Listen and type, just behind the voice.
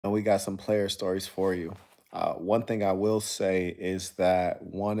And we got some player stories for you. One thing I will say is that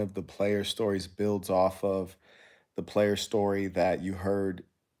one of the player stories builds off of the player story that you heard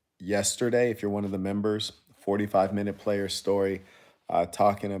yesterday. If you're one of the members, 45-minute player story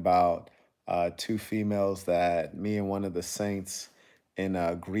talking about two females that me and one of the saints in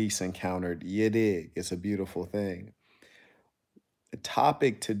Greece encountered. You dig? It's a beautiful thing. The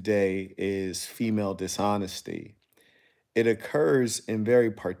topic today is female dishonesty. It occurs in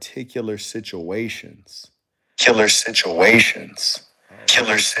very particular situations. Killer situations.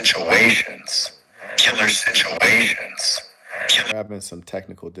 Killer situations. Killer situations. We're having some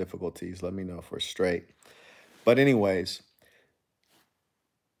technical difficulties. Let me know if we're straight. But, anyways,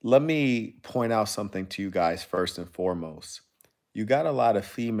 let me point out something to you guys first and foremost. You got a lot of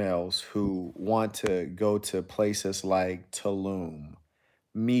females who want to go to places like Tulum,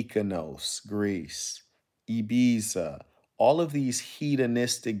 Mykonos, Greece, Ibiza, all of these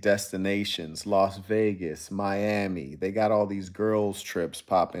hedonistic destinations, Las Vegas, Miami, they got all these girls' trips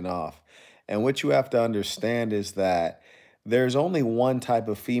popping off. And what you have to understand is that there's only one type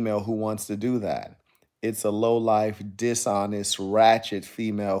of female who wants to do that. It's a low life, dishonest, ratchet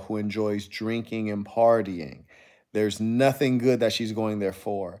female who enjoys drinking and partying. There's nothing good that she's going there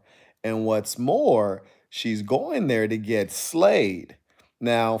for. And what's more, she's going there to get slayed.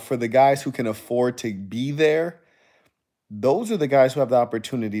 Now, for the guys who can afford to be there, those are the guys who have the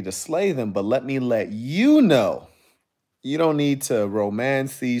opportunity to slay them. But let you know, you don't need to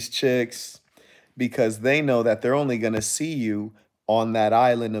romance these chicks because they know that they're only going to see you on that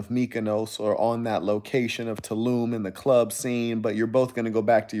island of Mykonos or on that location of Tulum in the club scene, but you're both going to go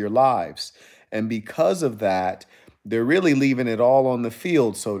back to your lives. And because of that, they're really leaving it all on the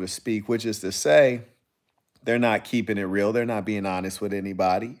field, so to speak, which is to say, they're not keeping it real. They're not being honest with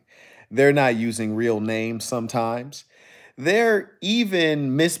anybody. They're not using real names sometimes. They're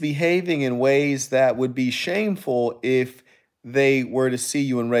even misbehaving in ways that would be shameful if they were to see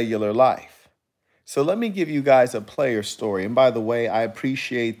you in regular life. So let me give you guys a player story. And by the way, I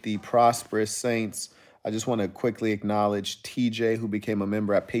appreciate the Prosperous Saints. I just want to quickly acknowledge TJ, who became a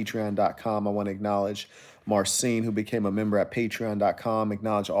member at patreon.com. I want to acknowledge Marcine, who became a member at patreon.com.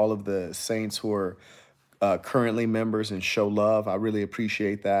 Acknowledge all of the saints who are currently members and show love. I really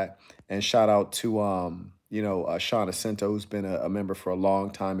appreciate that. And shout out to Sean Asento, who's been a member for a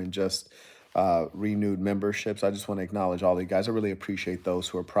long time and just renewed memberships. I just want to acknowledge all of you guys. I really appreciate those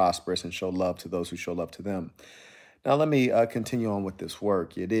who are prosperous and show love to those who show love to them. Now let me continue on with this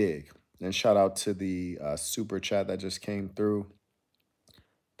work. You dig? And shout out to the super chat that just came through.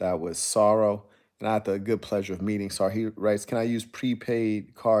 That was Sorrow. And I had the good pleasure of meeting Sorrow. He writes, "Can I use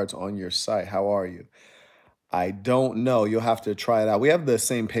prepaid cards on your site? How are you?" I don't know. You'll have to try it out. We have the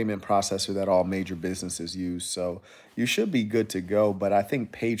same payment processor that all major businesses use, so you should be good to go. But I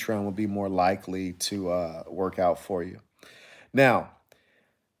think Patreon will be more likely to work out for you. Now,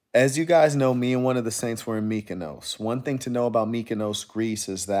 as you guys know, me and one of the saints were in Mykonos. One thing to know about Mykonos, Greece,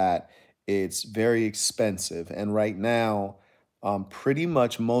 is that it's very expensive, and right now, pretty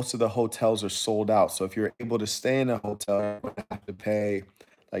much most of the hotels are sold out. So if you're able to stay in a hotel, you're going to have to pay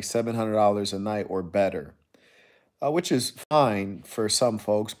like $700 a night or better, which is fine for some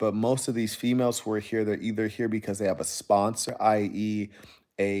folks, but most of these females who are here, they're either here because they have a sponsor, i.e.,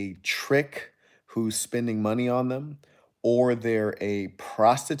 a trick who's spending money on them, or they're a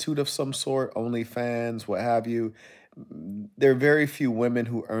prostitute of some sort, OnlyFans, what have you. There are very few women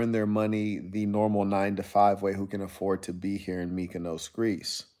who earn their money the normal 9 to 5 way who can afford to be here in Mykonos,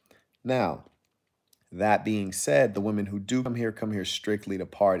 Greece. Now, that being said, the women who do come here strictly to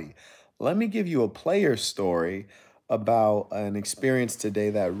party. Let me give you a player story about an experience today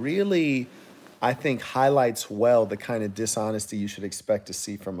that really, I think, highlights well the kind of dishonesty you should expect to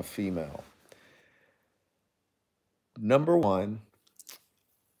see from a female. Number one,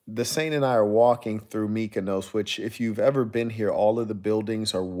 the Saint and I are walking through Mykonos, which, if you've ever been here, all of the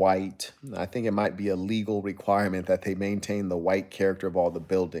buildings are white. I think it might be a legal requirement that they maintain the white character of all the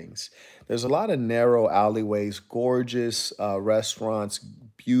buildings. There's a lot of narrow alleyways, gorgeous restaurants,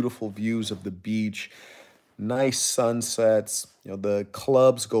 beautiful views of the beach, nice sunsets. The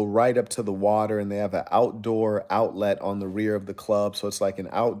clubs go right up to the water, and they have an outdoor outlet on the rear of the club. So it's like an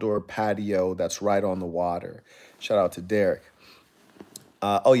outdoor patio that's right on the water. Shout out to Derek.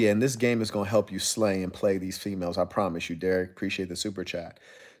 Oh yeah, and this game is gonna help you slay and play these females. I promise you, Derek. Appreciate the super chat.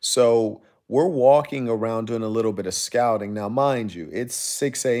 So we're walking around doing a little bit of scouting. Now, mind you, it's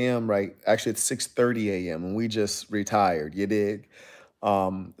 6 a.m., right? Actually, it's 6:30 a.m. and we just retired. You dig?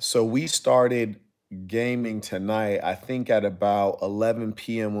 So we started gaming tonight, I think at about 11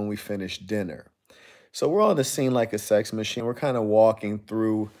 p.m. when we finished dinner. So we're on the scene like a sex machine. We're kind of walking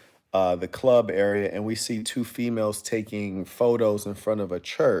through the club area, and we see two females taking photos in front of a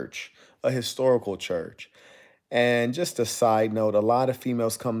church, a historical church. And just a side note, a lot of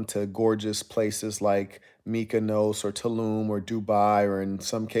females come to gorgeous places like Mykonos or Tulum or Dubai, or in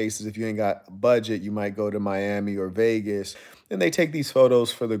some cases, if you ain't got a budget, you might go to Miami or Vegas. And they take these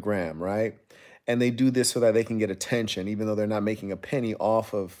photos for the gram, right? And they do this so that they can get attention, even though they're not making a penny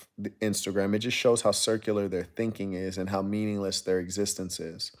off of the Instagram. It just shows how circular their thinking is and how meaningless their existence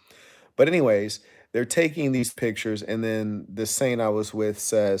is. But, anyways, they're taking these pictures, and then the saint I was with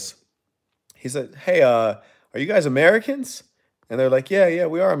says, he said, "Hey, are you guys Americans?" And they're like, "Yeah, yeah,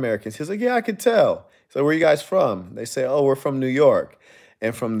 we are Americans." He's like, "Yeah, I could tell." So, "Where are you guys from?" They say, "Oh, we're from New York."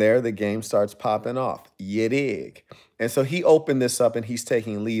 And from there, the game starts popping off. You dig? And so he opened this up and he's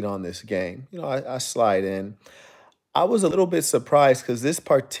taking lead on this game. I slide in. I was a little bit surprised because this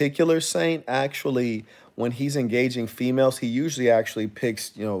particular saint actually, when he's engaging females, he usually actually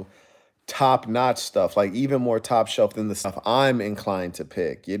picks, top-notch stuff, like even more top shelf than the stuff I'm inclined to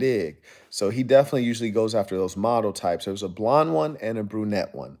pick. You dig? So he definitely usually goes after those model types. There's a blonde one and a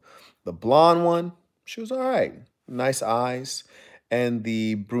brunette one. The blonde one, she was all right. Nice eyes. And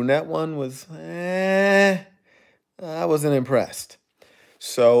the brunette one was, I wasn't impressed.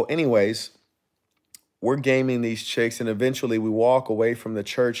 So anyways, we're gaming these chicks, and eventually we walk away from the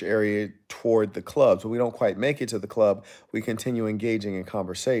church area toward the club. So we don't quite make it to the club. We continue engaging in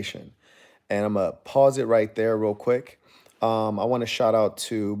conversation. And I'm going to pause it right there real quick. I want to shout out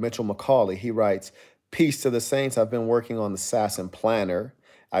to Mitchell McCauley. He writes, "Peace to the Saints. I've been working on the Assassin Planner.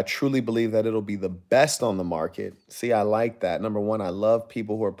 I truly believe that it'll be the best on the market." See, I like that. Number one, I love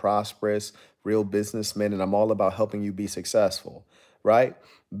people who are prosperous, real businessmen, and I'm all about helping you be successful, right?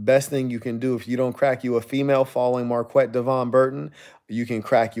 Best thing you can do if you don't crack you a female following Marquette Devon Burton, you can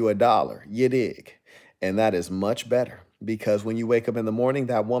crack you $1. You dig? And that is much better. Because when you wake up in the morning,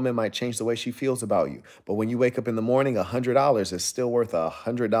 that woman might change the way she feels about you. But when you wake up in the morning, $100 is still worth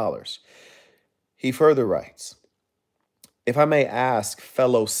 $100. He further writes, "If I may ask,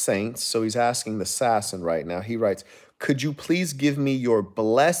 fellow saints," so he's asking the assassin right now, he writes, "could you please give me your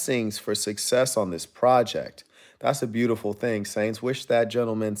blessings for success on this project?" That's a beautiful thing, saints. Wish that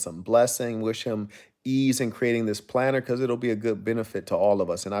gentleman some blessing. Wish him ease in creating this planner because it'll be a good benefit to all of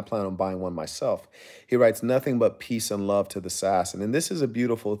us. And I plan on buying one myself. He writes, "Nothing but peace and love to the assassin." And this is a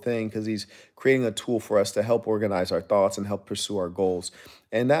beautiful thing because he's creating a tool for us to help organize our thoughts and help pursue our goals.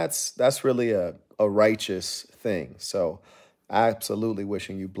 And that's really a righteous thing. So absolutely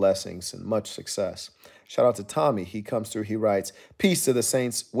wishing you blessings and much success. Shout out to Tommy. He comes through. He writes, "Peace to the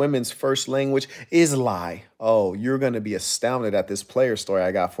saints. Women's first language is lie." Oh, you're going to be astounded at this player story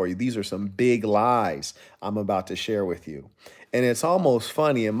I got for you. These are some big lies I'm about to share with you. And it's almost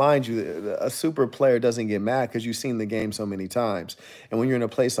funny. And mind you, a super player doesn't get mad because you've seen the game so many times. And when you're in a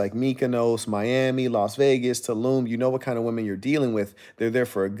place like Mykonos, Miami, Las Vegas, Tulum, you know what kind of women you're dealing with. They're there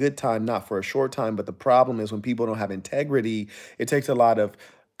for a good time, not for a short time. But the problem is when people don't have integrity, it takes a lot of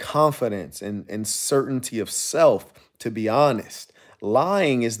confidence and certainty of self to be honest.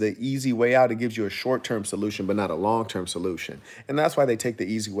 Lying is the easy way out. It gives you a short-term solution, but not a long-term solution. And that's why they take the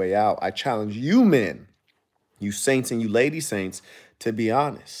easy way out. I challenge you men, you saints and you lady saints, to be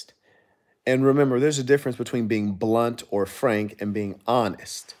honest. And remember, there's a difference between being blunt or frank and being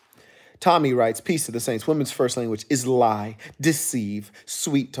honest. Tommy writes, "Peace to the saints. Women's first language is lie, deceive,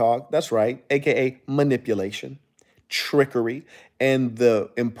 sweet talk." That's right, aka manipulation, trickery, and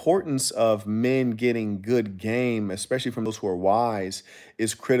the importance of men getting good game, especially from those who are wise,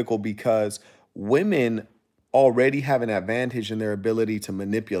 is critical because women already have an advantage in their ability to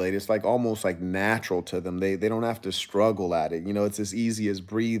manipulate. It's like almost like natural to them. They don't have to struggle at it. It's as easy as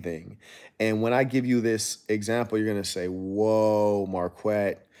breathing. And when I give you this example, you're going to say, "Whoa,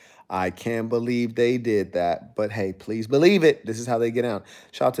 Marquette, I can't believe they did that." But hey, please believe it. This is how they get out.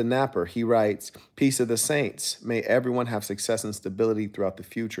 Shout out to Napper. He writes, "Peace of the saints. May everyone have success and stability throughout the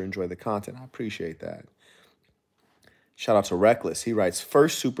future. Enjoy the content." I appreciate that. Shout out to Reckless. He writes,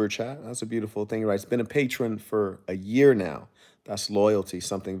 "First super chat." That's a beautiful thing. He writes, "Been a patron for a year now." That's loyalty,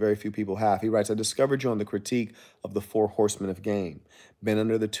 something very few people have. He writes, "I discovered you on the critique of the Four Horsemen of Game. Been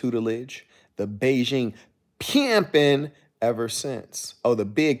under the tutelage, the Beijing pimpin' ever since." Oh, the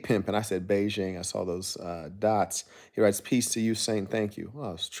big pimpin'. I said Beijing. I saw those dots. He writes, "Peace to you, Saint. Thank you."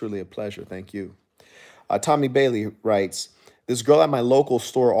 Oh, it's truly a pleasure. Thank you. Tommy Bailey writes, "This girl at my local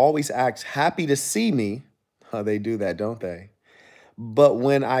store always acts happy to see me." They do that, don't they? "But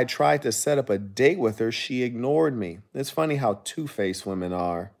when I tried to set up a date with her, she ignored me." It's funny how two-faced women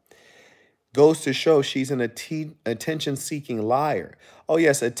are. "Goes to show she's an attention-seeking liar." Oh,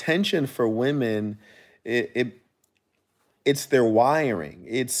 yes, attention for women It it's their wiring.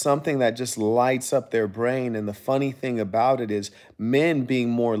 It's something that just lights up their brain. And the funny thing about it is, men being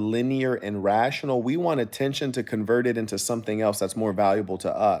more linear and rational, we want attention to convert it into something else that's more valuable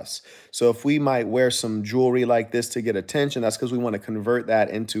to us. So if we might wear some jewelry like this to get attention, that's because we want to convert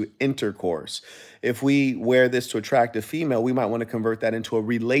that into intercourse. If we wear this to attract a female, we might want to convert that into a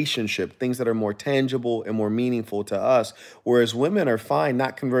relationship, things that are more tangible and more meaningful to us. Whereas women are fine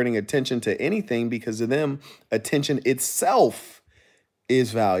not converting attention to anything, because to them, attention itself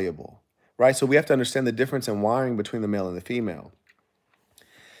is valuable, right? So we have to understand the difference in wiring between the male and the female.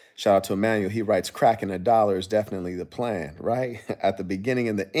 Shout out to Emmanuel. He writes, cracking $1 is definitely the plan, right? At the beginning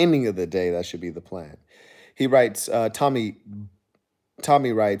and the ending of the day, that should be the plan. He writes, Tommy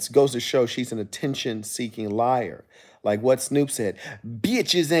writes, goes to show she's an attention-seeking liar. Like what Snoop said,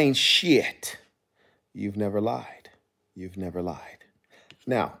 bitches ain't shit. You've never lied. You've never lied.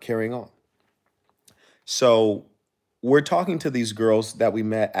 Now, carrying on. So we're talking to these girls that we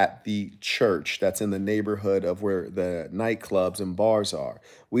met at the church that's in the neighborhood of where the nightclubs and bars are.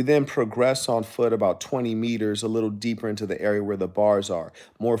 We then progress on foot about 20 meters, a little deeper into the area where the bars are.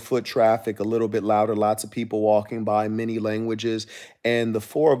 More foot traffic, a little bit louder, lots of people walking by, many languages. And the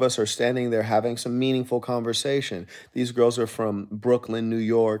four of us are standing there having some meaningful conversation. These girls are from Brooklyn, New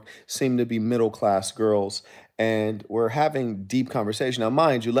York, seem to be middle-class girls. And we're having deep conversation. Now,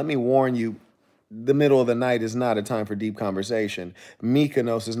 mind you, let me warn you, the middle of the night is not a time for deep conversation.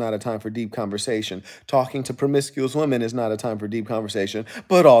 Mykonos is not a time for deep conversation. Talking to promiscuous women is not a time for deep conversation.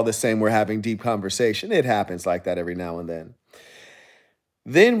 But all the same, we're having deep conversation. It happens like that every now and then.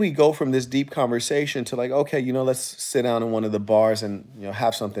 Then we go from this deep conversation to like, okay, let's sit down in one of the bars and,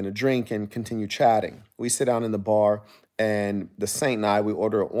 have something to drink and continue chatting. We sit down in the bar, and the Saint and I, we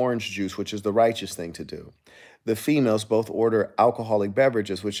order orange juice, which is the righteous thing to do. The females both order alcoholic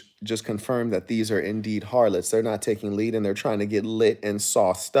beverages, which just confirm that these are indeed harlots. They're not taking lead, and they're trying to get lit and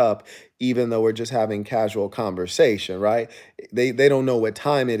sauced up, even though we're just having casual conversation, right? They don't know what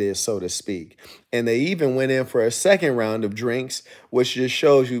time it is, so to speak. And they even went in for a second round of drinks, which just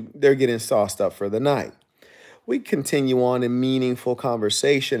shows you they're getting sauced up for the night. We continue on in meaningful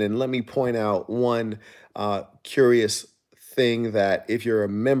conversation, and let me point out one curious thing that if you're a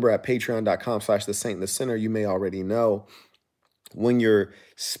member at patreon.com/the Saint and the Sinner, you may already know. When you're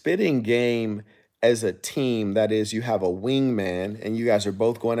spitting game as a team, that is, you have a wingman and you guys are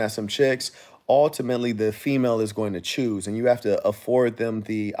both going at some chicks, ultimately the female is going to choose, and you have to afford them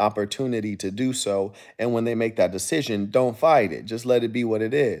the opportunity to do so. And when they make that decision, don't fight it. Just let it be what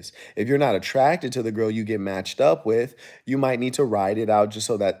it is. If you're not attracted to the girl you get matched up with, you might need to ride it out just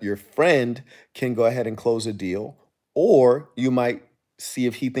so that your friend can go ahead and close a deal. Or you might see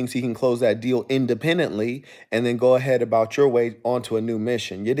if he thinks he can close that deal independently and then go ahead about your way onto a new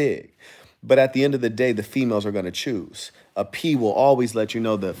mission. You dig? But at the end of the day, the females are going to choose. A P will always let you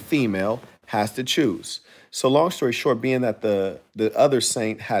know the female has to choose. So long story short, being that the other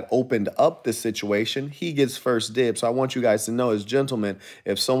Saint had opened up the situation, he gets first dibs. So I want you guys to know, as gentlemen,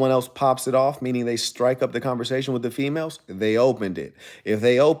 if someone else pops it off, meaning they strike up the conversation with the females, they opened it. If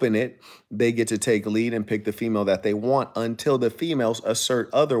they open it, they get to take lead and pick the female that they want until the females assert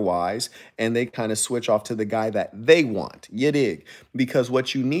otherwise, and they kind of switch off to the guy that they want. You dig? Because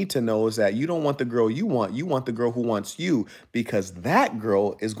what you need to know is that you don't want the girl you want the girl who wants you, because that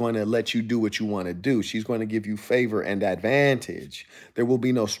girl is going to let you do what you want to do. She's going to give you favor and advantage. There will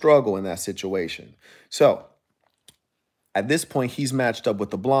be no struggle in that situation. So at this point, he's matched up with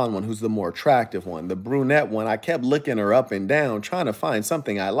the blonde one, who's the more attractive one. The brunette one, I kept looking her up and down, trying to find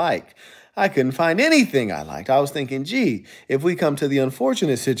something I like. I couldn't find anything I liked. I was thinking, gee, if we come to the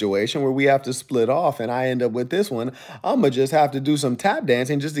unfortunate situation where we have to split off and I end up with this one, I'm going to just have to do some tap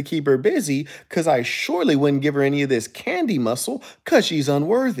dancing just to keep her busy, because I surely wouldn't give her any of this candy muscle because she's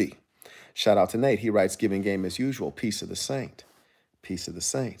unworthy. Shout out to Nate. He writes, giving game as usual. Peace of the Saint. Peace of the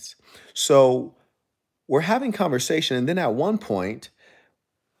Saints. So we're having conversation, and then at one point,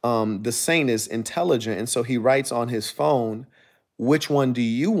 the Saint is intelligent, and so he writes on his phone, which one do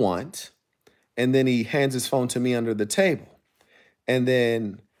you want? And then he hands his phone to me under the table. And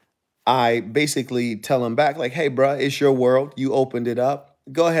then I basically tell him back, like, hey, bruh, it's your world. You opened it up.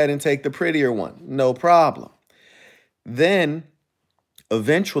 Go ahead and take the prettier one. No problem. Then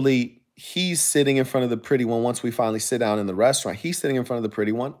eventually he's sitting in front of the pretty one. Once we finally sit down in the restaurant, he's sitting in front of the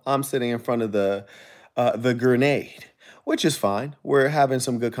pretty one. I'm sitting in front of the grenade, which is fine. We're having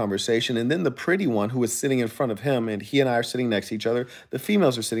some good conversation. And then the pretty one, who is sitting in front of him, and he and I are sitting next to each other. The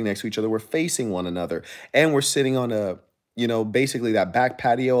females are sitting next to each other. We're facing one another, and we're sitting on a basically that back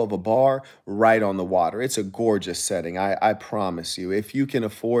patio of a bar right on the water. It's a gorgeous setting. I promise you. If you can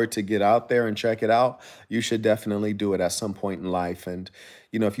afford to get out there and check it out, you should definitely do it at some point in life. And,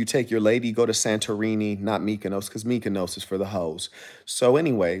 if you take your lady, go to Santorini, not Mykonos, because Mykonos is for the hoes. So,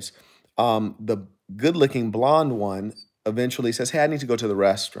 anyways, the good looking blonde one eventually says, "Hey, I need to go to the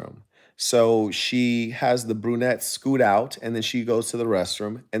restroom." So she has the brunette scoot out and then she goes to the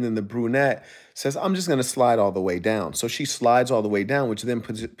restroom. And then the brunette says, "I'm just going to slide all the way down." So she slides all the way down, which then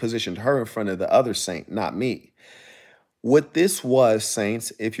positioned her in front of the other saint, not me. What this was,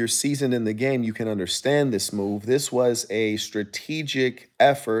 Saints, if you're seasoned in the game, you can understand this move. This was a strategic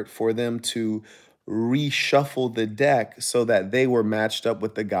effort for them to reshuffle the deck so that they were matched up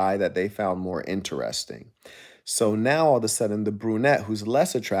with the guy that they found more interesting. So now all of a sudden, the brunette, who's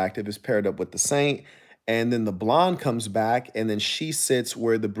less attractive, is paired up with the saint. And then the blonde comes back, and then she sits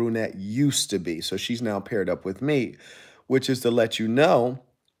where the brunette used to be. So she's now paired up with me, which is to let you know,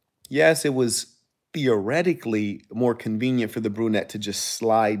 yes, it was theoretically more convenient for the brunette to just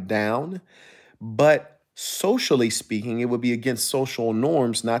slide down, but socially speaking, it would be against social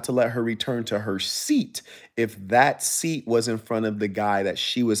norms not to let her return to her seat if that seat was in front of the guy that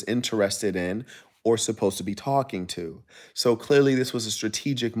she was interested in or supposed to be talking to. So clearly, this was a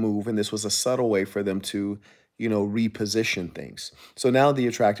strategic move, and this was a subtle way for them to, reposition things. So now the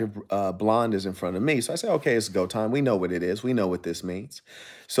attractive blonde is in front of me. So I say, okay, it's go time. We know what it is. We know what this means.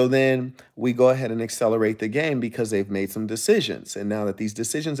 So then we go ahead and accelerate the game because they've made some decisions. And now that these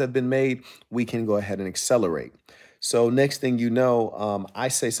decisions have been made, we can go ahead and accelerate. So next thing you know, I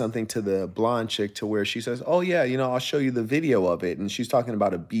say something to the blonde chick to where she says, "Oh yeah, I'll show you the video of it." And she's talking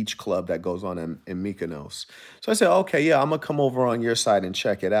about a beach club that goes on in Mykonos. So I said, "Okay, yeah, I'm gonna come over on your side and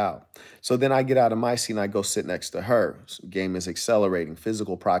check it out." So then I get out of my seat and I go sit next to her. Game is accelerating.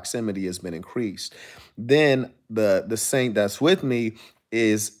 Physical proximity has been increased. Then the saint that's with me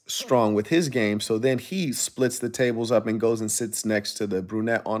is strong with his game. So then he splits the tables up and goes and sits next to the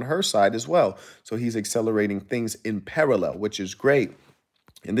brunette on her side as well. So he's accelerating things in parallel, which is great.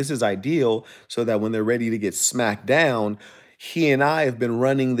 And this is ideal so that when they're ready to get smacked down, he and I have been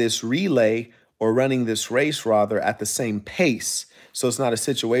running this relay or running this race rather at the same pace. So it's not a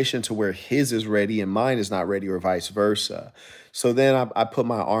situation to where his is ready and mine is not ready or vice versa. So then I put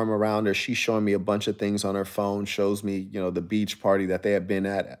my arm around her. She's showing me a bunch of things on her phone, shows me, the beach party that they have been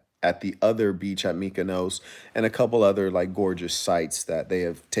at the other beach at Mykonos and a couple other like gorgeous sites that they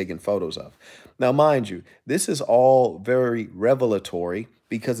have taken photos of. Now, mind you, this is all very revelatory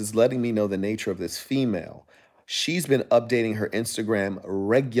because it's letting me know the nature of this female. She's been updating her Instagram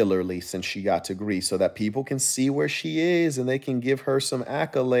regularly since she got to Greece so that people can see where she is and they can give her some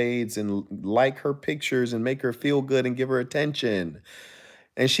accolades and like her pictures and make her feel good and give her attention.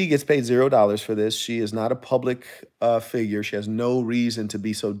 And she gets paid $0 for this. She is not a public figure. She has no reason to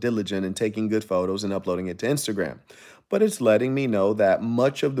be so diligent in taking good photos and uploading it to Instagram. But it's letting me know that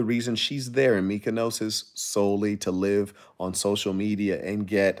much of the reason she's there in Mykonos is solely to live on social media and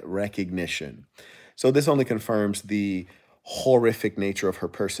get recognition. So this only confirms the horrific nature of her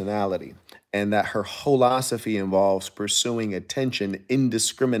personality and that her philosophy involves pursuing attention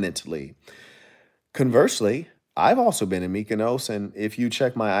indiscriminately. Conversely, I've also been in Mykonos, and if you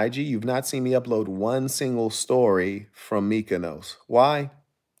check my IG, you've not seen me upload one single story from Mykonos. Why?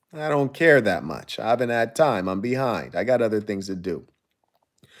 I don't care that much. I haven't had time. I'm behind. I got other things to do.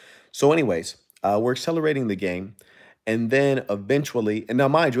 So, anyways, we're accelerating the game, and then eventually, and now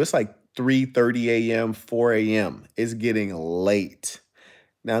mind you, it's like 3:30 a.m., 4 a.m. It's getting late.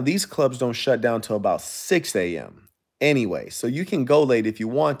 Now, these clubs don't shut down till about 6 a.m. anyway, so you can go late if you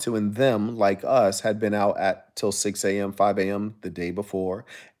want to, and them, like us, had been out at till 6 a.m., 5 a.m. the day before,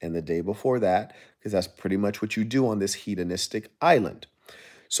 and the day before that, because that's pretty much what you do on this hedonistic island.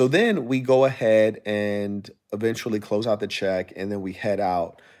 So then we go ahead and eventually close out the check, and then we head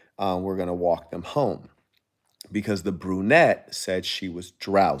out. We're going to walk them home because the brunette said she was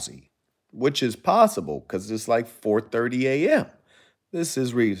drowsy, which is possible because it's like 4:30 a.m. This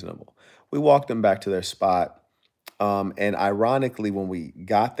is reasonable. We walked them back to their spot. And ironically, when we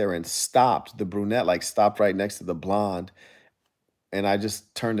got there and stopped, the brunette like stopped right next to the blonde. And I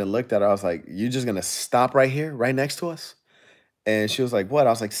just turned and looked at her. I was like, "You just gonna stop right here, right next to us?" And she was like, "What?" I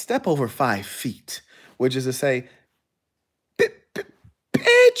was like, "Step over 5 feet," which is to say,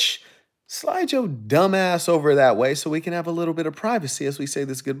 Bitch, slide your dumb ass over that way so we can have a little bit of privacy as we say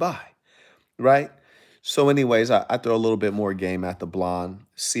this goodbye." Right? So, anyways, I throw a little bit more game at the blonde,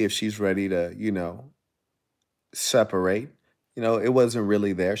 see if she's ready to, separate. It wasn't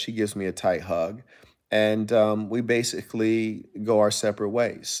really there. She gives me a tight hug. And we basically go our separate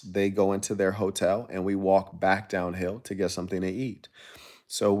ways. They go into their hotel and we walk back downhill to get something to eat.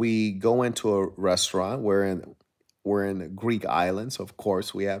 So we go into a restaurant. We're in the Greek island, so of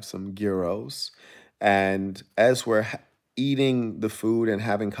course we have some gyros. And as we're eating the food and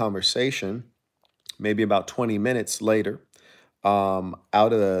having conversation, maybe about 20 minutes later, out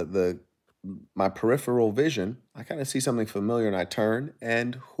of the my peripheral vision, I kind of see something familiar and I turn,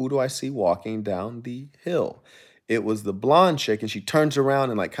 and who do I see walking down the hill? It was the blonde chick, and she turns around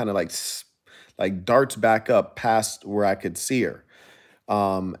and like kind of like darts back up past where I could see her.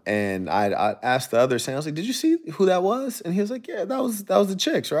 And I asked the other Sam, I was like, "Did you see who that was?" And he was like, "Yeah, that was the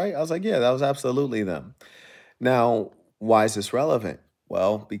chicks, right?" I was like, "Yeah, that was absolutely them." Now, why is this relevant?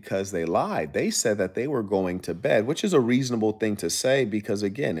 Well, because they lied. They said that they were going to bed, which is a reasonable thing to say because,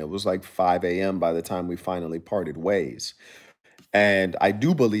 again, it was like 5 a.m. by the time we finally parted ways. And I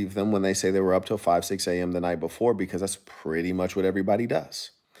do believe them when they say they were up till 5, 6 a.m. the night before because that's pretty much what everybody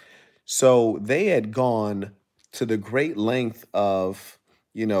does. So they had gone to the great length of,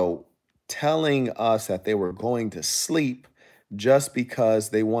 you know, telling us that they were going to sleep just because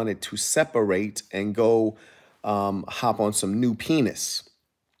they wanted to separate and go hop on some new penis.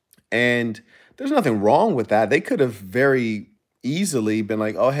 And there's nothing wrong with that. They could have very easily been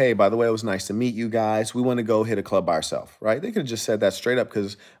like, oh, hey, by the way, it was nice to meet you guys. We want to go hit a club by ourselves, right? They could have just said that straight up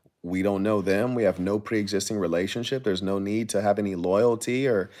because we don't know them. We have no pre existing relationship. There's no need to have any loyalty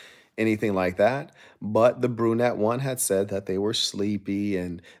or anything like that. But the brunette one had said that they were sleepy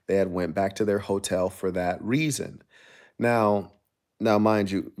and they had went back to their hotel for that reason. Now, now, mind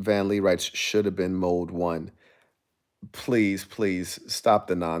you, Van Lee writes should have been mode one. Please, please stop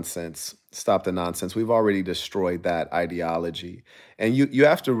the nonsense. Stop the nonsense. We've already destroyed that ideology. And you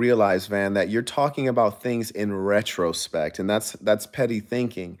have to realize, Van, that you're talking about things in retrospect, and that's petty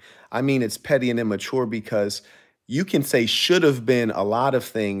thinking. I mean, it's petty and immature because you can say should have been a lot of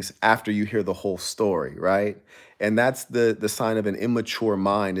things after you hear the whole story, right? And that's the sign of an immature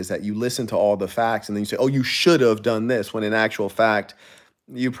mind is that you listen to all the facts and then you say, "Oh, you should have done this," when in actual fact,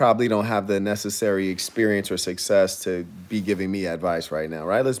 you probably don't have the necessary experience or success to be giving me advice right now,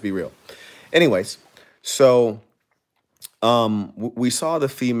 right? Let's be real. Anyways, so we saw the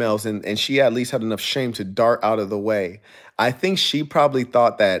females and she at least had enough shame to dart out of the way. I think she probably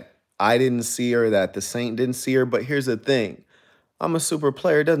thought that I didn't see her, that the saint didn't see her. But here's the thing. I'm a super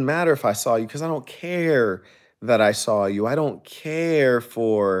player. It doesn't matter if I saw you because I don't care that I saw you. I don't care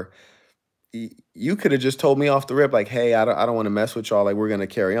for you could have just told me off the rip, like, hey, I don't want to mess with y'all. Like, we're gonna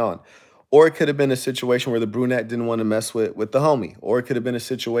carry on. Or it could have been a situation where the brunette didn't want to mess with the homie. Or it could have been a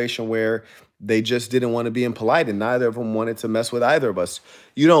situation where they just didn't want to be impolite and neither of them wanted to mess with either of us.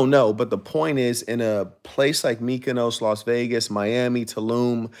 You don't know. But the point is, in a place like Mykonos, Las Vegas, Miami,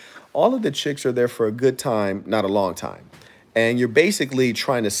 Tulum, all of the chicks are there for a good time, not a long time. And you're basically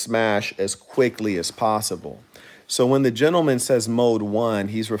trying to smash as quickly as possible. So when the gentleman says mode one,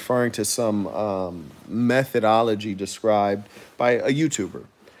 he's referring to some methodology described by a YouTuber.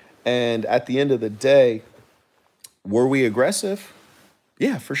 And at the end of the day, were we aggressive?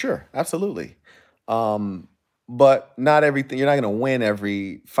 Yeah, for sure. Absolutely. Um, but not everything, you're not going to win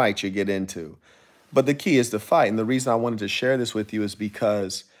every fight you get into. But the key is to fight. And the reason I wanted to share this with you is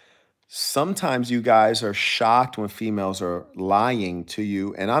because sometimes you guys are shocked when females are lying to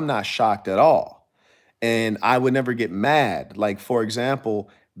you, and I'm not shocked at all. And I would never get mad. Like, for example,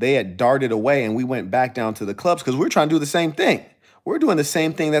 they had darted away and we went back down to the clubs because we're trying to do the same thing. We're doing the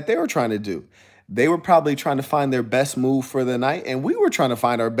same thing that they were trying to do. They were probably trying to find their best move for the night, and we were trying to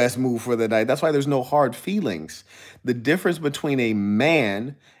find our best move for the night. That's why there's no hard feelings. The difference between a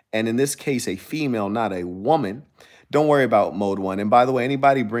man and, in this case, a female, not a woman, don't worry about mode one. And by the way,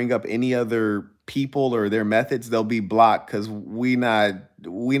 anybody bring up any other people or their methods, they'll be blocked because we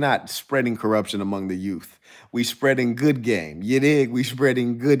not spreading corruption among the youth. We spreading good game. You dig? We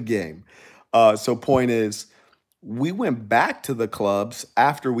spreading good game. So point is, we went back to the clubs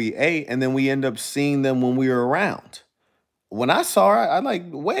after we ate, and then we end up seeing them when we were around. When I saw her, I like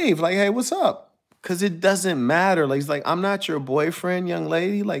waved, like, hey, what's up? Because it doesn't matter. Like, it's like, I'm not your boyfriend, young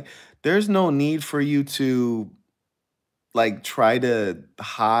lady. Like, there's no need for you to like try to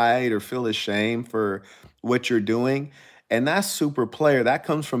hide or feel ashamed for what you're doing. And that's super player. That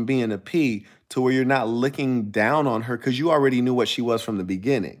comes from being a P to where you're not looking down on her because you already knew what she was from the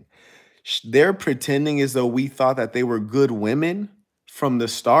beginning. They're pretending as though we thought that they were good women from the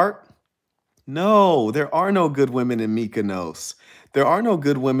start. No, there are no good women in Mykonos. There are no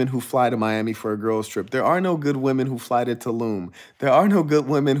good women who fly to Miami for a girls trip. There are no good women who fly to Tulum. There are no good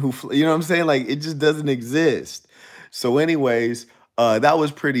women who, you know what I'm saying? Like, it just doesn't exist. So anyways, That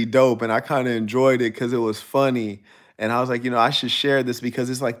was pretty dope, and I kinda enjoyed it because it was funny, and I was like, I should share this because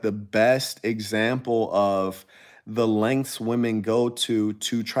it's, like, the best example of the lengths women go to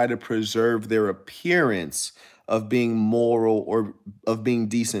try to preserve their appearance of being moral or of being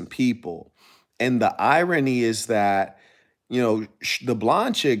decent people, and the irony is that, the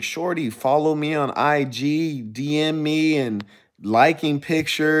blonde chick, Shorty, follow me on IG, DM me, and liking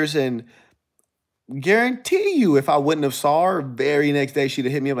pictures, and guarantee you, if I wouldn't have saw her, very next day she'd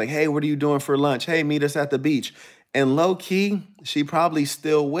have hit me up like, "Hey, what are you doing for lunch? Hey, meet us at the beach." And low key, she probably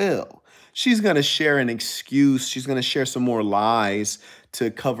still will. She's gonna share an excuse. She's gonna share some more lies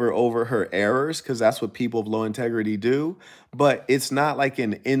to cover over her errors because that's what people of low integrity do. But it's not like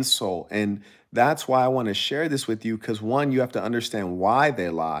an insult, and that's why I want to share this with you. Because one, you have to understand why they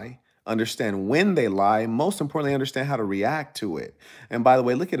lie, understand when they lie, and most importantly, understand how to react to it. And by the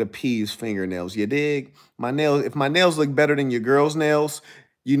way, look at a P's fingernails. You dig? My nails, if my nails look better than your girl's nails,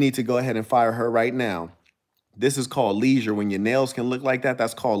 you need to go ahead and fire her right now. This is called leisure. When your nails can look like that,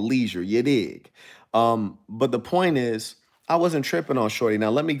 that's called leisure. You dig? But the point is, I wasn't tripping on Shorty. Now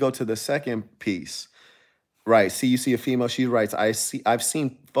let me go to the second piece. Right. See, you see a female, she writes, I've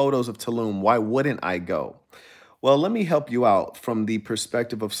seen photos of Tulum. Why wouldn't I go? Well, let me help you out from the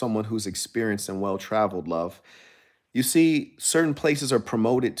perspective of someone who's experienced and well-traveled, love. You see, certain places are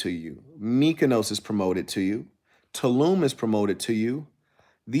promoted to you. Mykonos is promoted to you. Tulum is promoted to you.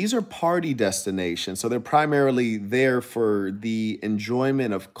 These are party destinations, so they're primarily there for the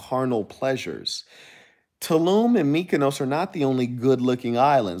enjoyment of carnal pleasures. Tulum and Mykonos are not the only good-looking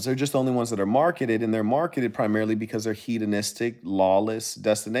islands. They're just the only ones that are marketed, and they're marketed primarily because they're hedonistic, lawless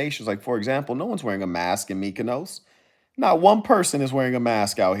destinations. Like, for example, no one's wearing a mask in Mykonos. Not one person is wearing a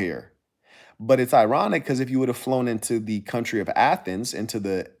mask out here. But it's ironic because if you would have flown into the country of Athens, into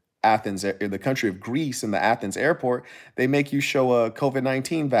the country of Greece in the Athens airport, they make you show a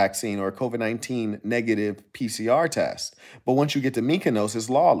COVID-19 vaccine or a COVID-19 negative PCR test. But once you get to Mykonos, it's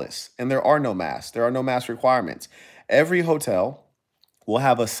lawless and there are no masks. There are no mask requirements. Every hotel will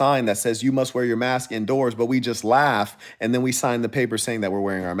have a sign that says you must wear your mask indoors, but we just laugh and then we sign the paper saying that we're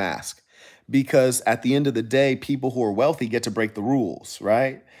wearing our mask. Because at the end of the day, people who are wealthy get to break the rules,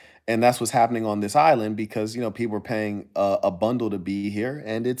 right? And that's what's happening on this island because, people are paying a bundle to be here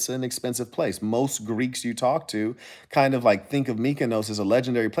and it's an expensive place. Most Greeks you talk to kind of like think of Mykonos as a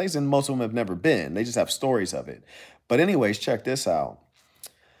legendary place and most of them have never been. They just have stories of it. But anyways, check this out.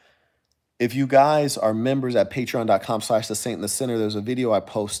 If you guys are members at patreon.com/the Saint in the Center, there's a video I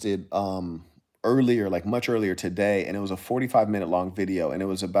posted earlier, like much earlier today, and it was a 45-minute long video, and it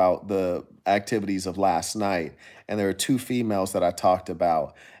was about the activities of last night. And there are two females that I talked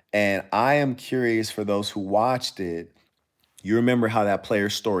about. And I am curious for those who watched it, you remember how that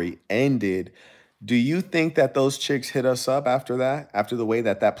player's story ended. Do you think that those chicks hit us up after that, after the way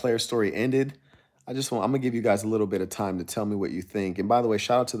that that player's story ended? I'm gonna give you guys a little bit of time to tell me what you think. And by the way,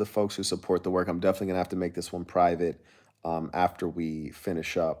 shout out to the folks who support the work. I'm definitely gonna have to make this one private after we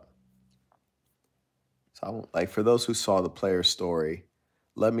finish up. So like for those who saw the player's story,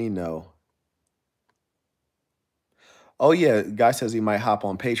 let me know. Oh yeah, guy says he might hop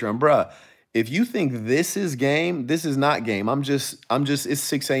on Patreon, bruh. If you think this is game, this is not game. It's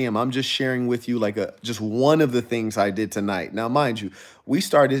 6 a.m. I'm just sharing with you like just one of the things I did tonight. Now, mind you, we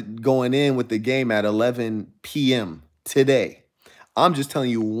started going in with the game at 11 p.m. today. I'm just telling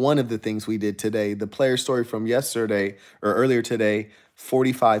you one of the things we did today. The player story from yesterday or earlier today,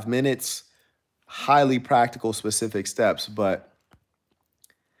 45 minutes, highly practical, specific steps. But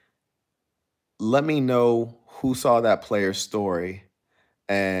let me know who saw that player story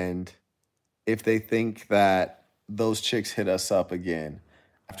and if they think that those chicks hit us up again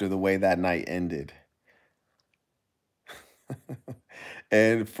after the way that night ended.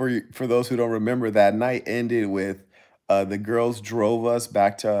 And for those who don't remember, that night ended with the girls drove us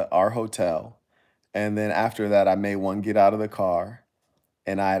back to our hotel. And then after that, I made one get out of the car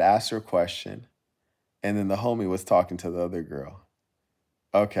and I had asked her a question. And then the homie was talking to the other girl.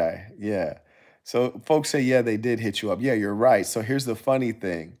 Okay, yeah. So folks say, yeah, they did hit you up. Yeah, you're right. So here's the funny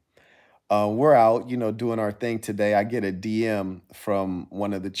thing. We're out, doing our thing today. I get a DM from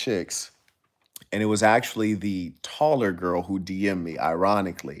one of the chicks, and it was actually the taller girl who DM'd me,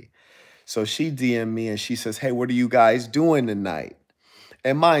 ironically. So she DM'd me and she says, "Hey, what are you guys doing tonight?"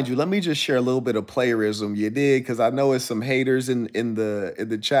 And mind you, let me just share a little bit of playerism. You did, because I know it's some haters in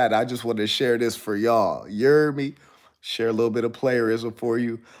the chat. I just want to share this for y'all. You heard me? Share a little bit of playerism for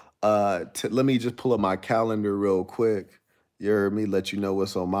you. Let me just pull up my calendar real quick. You heard me? Let you know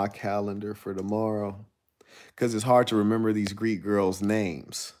what's on my calendar for tomorrow. Because it's hard to remember these Greek girls'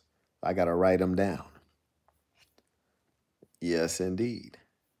 names. I got to write them down. Yes, indeed.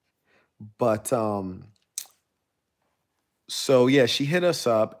 But so yeah, she hit us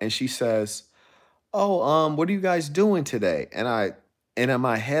up and she says, "Oh, what are you guys doing today?" And in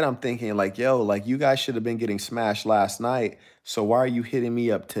my head, I'm thinking like, "Yo, like you guys should have been getting smashed last night. So why are you hitting me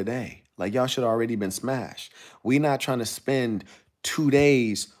up today? Like y'all should have already been smashed. We not trying to spend 2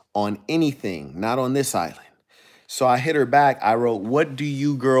 days on anything, not on this island." So I hit her back. I wrote, "What do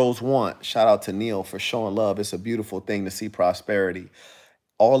you girls want?" Shout out to Neil for showing love. It's a beautiful thing to see prosperity.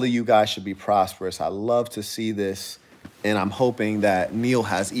 All of you guys should be prosperous. I love to see this. And I'm hoping that Neil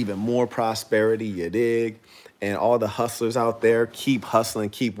has even more prosperity, you dig? And all the hustlers out there, keep hustling,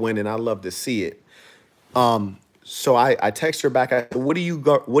 keep winning. I love to see it. So I text her back. I said, what do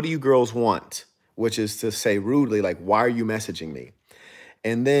you girls want? Which is to say rudely, like, why are you messaging me?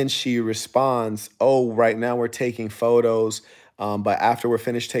 And then she responds, "Oh, right now we're taking photos. But after we're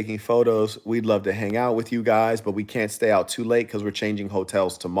finished taking photos, we'd love to hang out with you guys, but we can't stay out too late because we're changing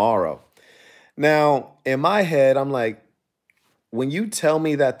hotels tomorrow." Now, in my head, I'm like, when you tell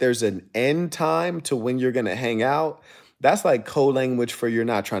me that there's an end time to when you're going to hang out, that's like code language for you're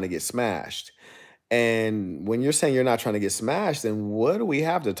not trying to get smashed. And when you're saying you're not trying to get smashed, then what do we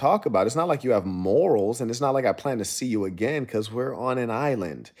have to talk about? It's not like you have morals, and it's not like I plan to see you again because we're on an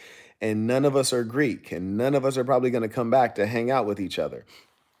island and none of us are Greek and none of us are probably going to come back to hang out with each other.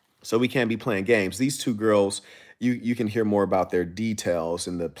 So we can't be playing games. These two girls, you can hear more about their details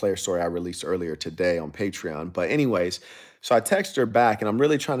in the player story I released earlier today on Patreon. But anyways, so I text her back and I'm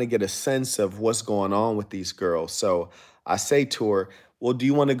really trying to get a sense of what's going on with these girls. So I say to her, "Well, do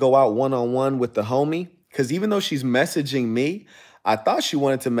you want to go out one-on-one with the homie?" Because even though she's messaging me, I thought she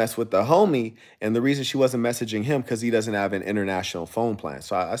wanted to mess with the homie. And the reason she wasn't messaging him because he doesn't have an international phone plan.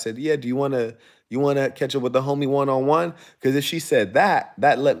 So I said, "Yeah, do you want to catch up with the homie one-on-one?" Because if she said that,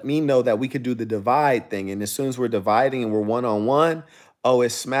 that let me know that we could do the divide thing. And as soon as we're dividing and we're one-on-one, oh,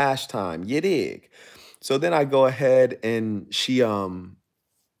 it's smash time. You dig? So then I go ahead and she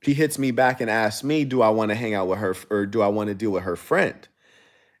hits me back and asks me, do I want to hang out with her or do I want to deal with her friend?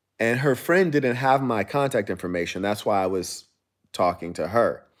 And her friend didn't have my contact information. That's why I was talking to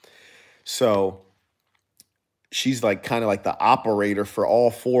her. So she's like kind of like the operator for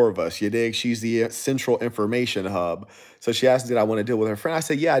all four of us. You dig? She's the central information hub. So she asked, did I want to deal with her friend? I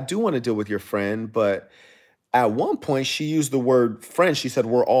said, yeah, I do want to deal with your friend. But at one point, she used the word friend. She said,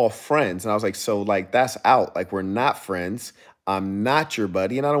 we're all friends. And I was like, so like that's out. Like we're not friends. I'm not your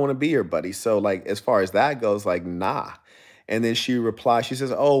buddy and I don't want to be your buddy. So like as far as that goes, like nah. And then she replies, she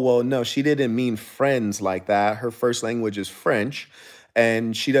says, "Oh, well, no, she didn't mean friends like that. Her first language is French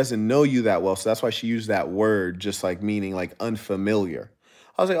and she doesn't know you that well. So that's why she used that word, just like meaning like unfamiliar."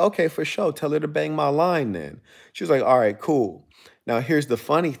 I was like, okay, for sure. Tell her to bang my line then. She was like, all right, cool. Now, here's the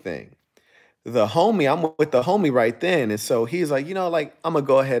funny thing. I'm with the homie right then. And so he's like, like, I'm going to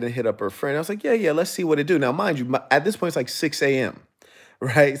go ahead and hit up her friend. I was like, yeah, yeah, let's see what it do. Now, mind you, at this point, it's like 6 a.m.,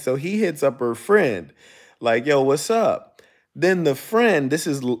 right? So he hits up her friend, like, yo, what's up? Then the friend, this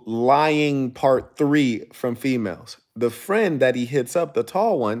is lying part three from females. The friend that he hits up, the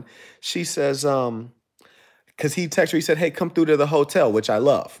tall one, she says, because he texted her, he said, hey, come through to the hotel, which I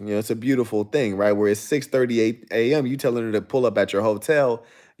love. It's a beautiful thing, right? Where it's 6:38 a.m., you telling her to pull up at your hotel,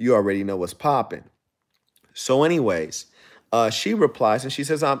 you already know what's popping. So, anyways, she replies and she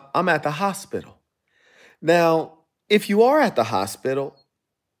says, I'm at the hospital. Now, if you are at the hospital,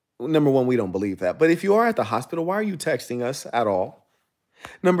 number one, we don't believe that. But if you are at the hospital, why are you texting us at all?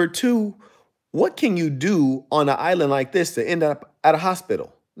 Number two, what can you do on an island like this to end up at a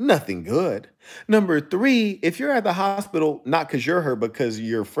hospital? Nothing good. Number three, if you're at the hospital, not because you're hurt, but because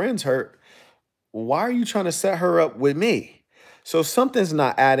your friend's hurt, why are you trying to set her up with me? So something's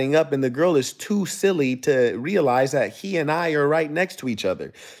not adding up, and the girl is too silly to realize that he and I are right next to each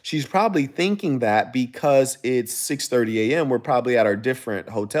other. She's probably thinking that because it's 6:30 a.m., we're probably at our different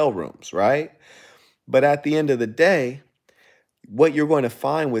hotel rooms, right? But at the end of the day, what you're going to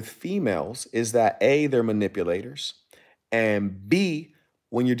find with females is that A, they're manipulators, and B,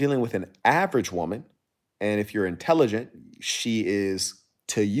 when you're dealing with an average woman, and if you're intelligent, she is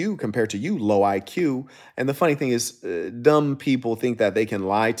to you compared to you low IQ. And the funny thing is, dumb people think that they can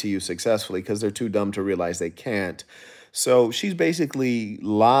lie to you successfully because they're too dumb to realize they can't. So she's basically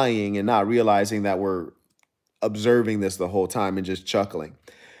lying and not realizing that we're observing this the whole time and just chuckling.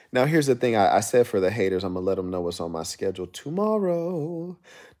 Now, here's the thing I said for the haters, I'm going to let them know what's on my schedule tomorrow.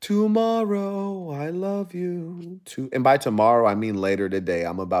 Tomorrow, I love you. And by tomorrow, I mean later today.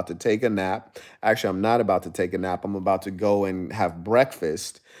 I'm about to take a nap. Actually, I'm not about to take a nap. I'm about to go and have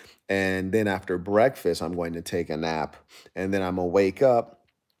breakfast. And then after breakfast, I'm going to take a nap. And then I'm going to wake up.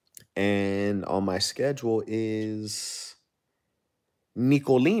 And on my schedule is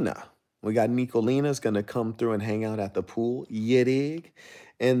Nicolina. We got Nicolina's going to come through and hang out at the pool. You dig?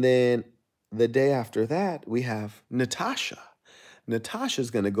 And then the day after that, we have Natasha.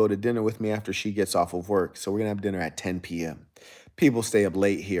 Natasha's going to go to dinner with me after she gets off of work. So we're going to have dinner at 10 p.m. People stay up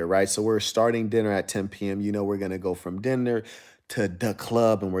late here, right? So we're starting dinner at 10 p.m. You know, we're going to go from dinner to the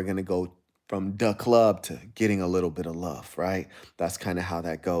club, and we're going to go from the club to getting a little bit of love, right? That's kind of how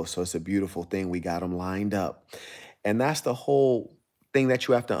that goes. So it's a beautiful thing. We got them lined up. And that's the whole thing that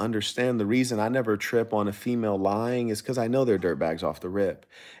you have to understand. The reason I never trip on a female lying is because I know they're dirtbags off the rip.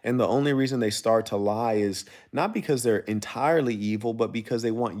 And the only reason they start to lie is not because they're entirely evil, but because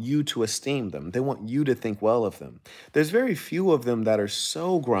they want you to esteem them. They want you to think well of them. There's very few of them that are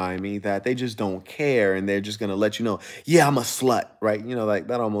so grimy that they just don't care and they're just going to let you know, yeah, I'm a slut, right? You know, like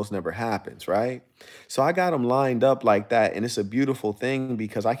that almost never happens, right? So I got them lined up like that. And it's a beautiful thing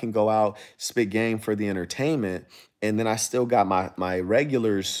because I can go out, spit game for the entertainment. And then I still got my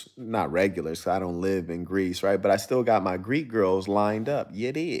regulars, not regulars, 'cause I don't live in Greece, right? But I still got my Greek girls lined up.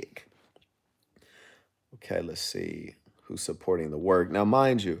 You dig? Okay, let's see who's supporting the work. Now,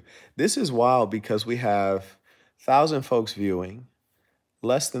 mind you, this is wild because we have 1,000 folks viewing,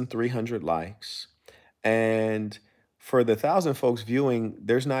 less than 300 likes. And for the 1,000 folks viewing,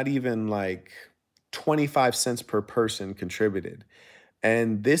 there's not even like 25 cents per person contributed.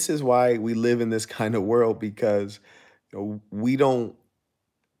 And this is why we live in this kind of world because we don't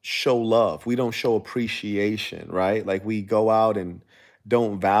show love. We don't show appreciation, right? Like we go out and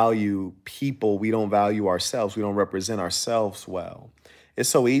don't value people. We don't value ourselves. We don't represent ourselves well. It's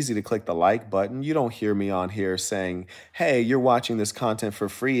so easy to click the like button. You don't hear me on here saying, hey, you're watching this content for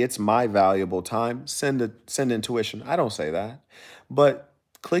free. It's my valuable time. Send in tuition. I don't say that. But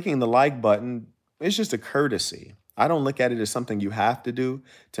clicking the like button is just a courtesy. I don't look at it as something you have to do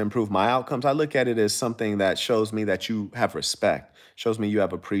to improve my outcomes. I look at it as something that shows me that you have respect, shows me you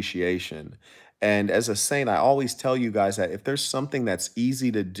have appreciation. And as a saint, I always tell you guys that if there's something that's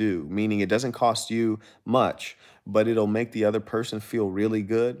easy to do, meaning it doesn't cost you much, but it'll make the other person feel really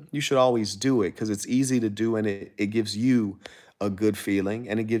good, you should always do it because it's easy to do and it gives you a good feeling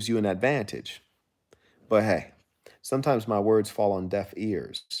and it gives you an advantage. But hey, sometimes my words fall on deaf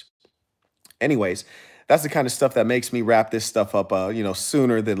ears. Anyways, that's the kind of stuff that makes me wrap this stuff up,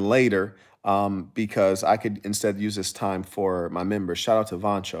 sooner than later, because I could instead use this time for my members. Shout out to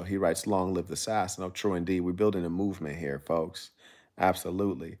Vancho. He writes, "Long live the sass." No, true indeed. We're building a movement here, folks.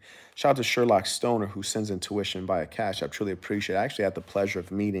 Absolutely. Shout out to Sherlock Stoner, who sends in tuition via cash. I truly appreciate it. I actually had the pleasure of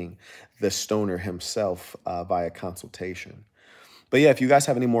meeting the Stoner himself via consultation. But yeah, if you guys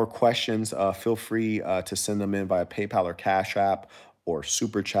have any more questions, feel free to send them in via PayPal or Cash App or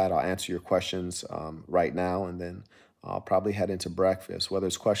Super Chat. I'll answer your questions right now, and then I'll probably head into breakfast. Whether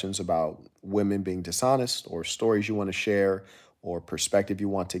it's questions about women being dishonest or stories you want to share or perspective you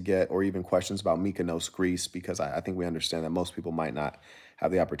want to get, or even questions about Mykonos, Greece, because I think we understand that most people might not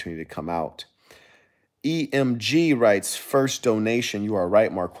have the opportunity to come out. EMG writes, first donation. You are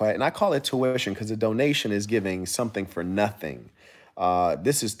right, Marquette. And I call it tuition because a donation is giving something for nothing.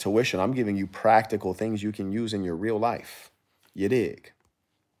 This is tuition. I'm giving you practical things you can use in your real life. You dig?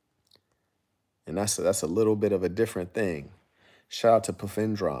 And that's a little bit of a different thing. Shout out to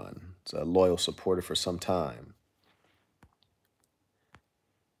Pufindron. It's a loyal supporter for some time.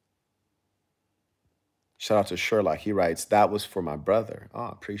 Shout out to Sherlock. He writes, that was for my brother. Oh,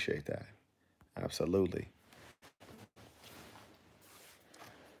 I appreciate that. Absolutely.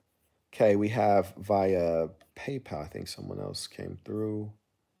 Okay, we have via PayPal. I think someone else came through.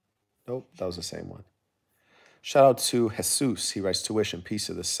 Nope, that was the same one. Shout out to Jesus. He writes, tuition, peace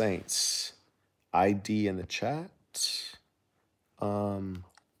of the saints. ID in the chat. Not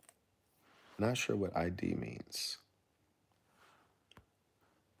sure what ID means.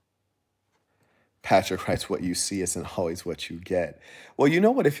 Patrick writes, what you see isn't always what you get. Well, you know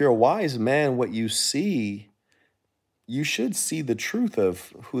what? If you're a wise man, what you see, you should see the truth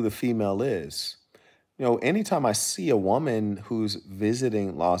of who the female is. You know, anytime I see a woman who's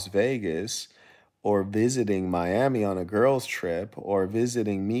visiting Las Vegas or visiting Miami on a girls' trip or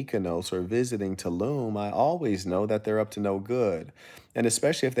visiting Mykonos or visiting Tulum, I always know that they're up to no good. And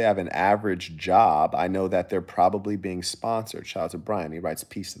especially if they have an average job, I know that they're probably being sponsored. Shout out to Brian. He writes,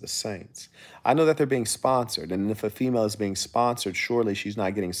 peace to the saints. I know that they're being sponsored. And if a female is being sponsored, surely she's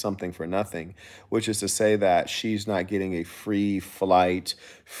not getting something for nothing, which is to say that she's not getting a free flight,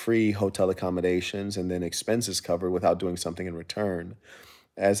 free hotel accommodations, and then expenses covered without doing something in return.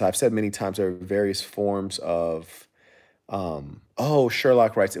 As I've said many times, there are various forms of, oh,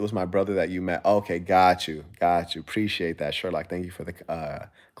 Sherlock writes, it was my brother that you met. Okay, got you. Appreciate that, Sherlock. Thank you for the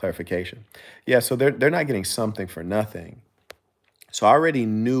clarification. Yeah, so they're not getting something for nothing. So I already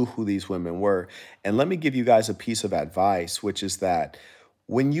knew who these women were. And let me give you guys a piece of advice, which is that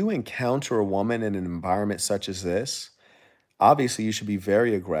when you encounter a woman in an environment such as this, obviously you should be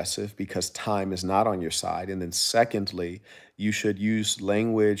very aggressive because time is not on your side. And then secondly, you should use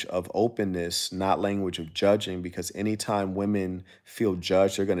language of openness, not language of judging, because anytime women feel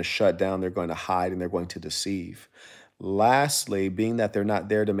judged, they're going to shut down, they're going to hide, and they're going to deceive. Lastly, being that they're not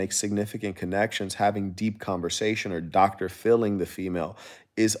there to make significant connections, having deep conversation or doctor filling the female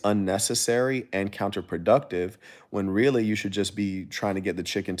is unnecessary and counterproductive when really you should just be trying to get the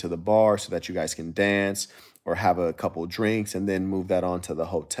chick into the bar so that you guys can dance or have a couple drinks and then move that on to the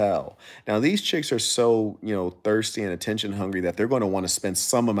hotel. Now, these chicks are so, thirsty and attention hungry that they're going to want to spend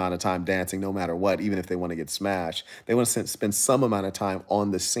some amount of time dancing no matter what, even if they want to get smashed. They want to spend some amount of time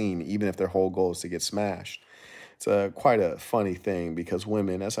on the scene, even if their whole goal is to get smashed. It's quite a funny thing because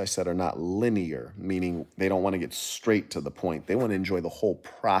women, as I said, are not linear, meaning they don't want to get straight to the point. They want to enjoy the whole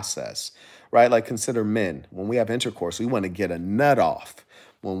process, right? Like consider men. When we have intercourse, we want to get a nut off.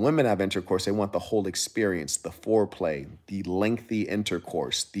 When women have intercourse, they want the whole experience, the foreplay, the lengthy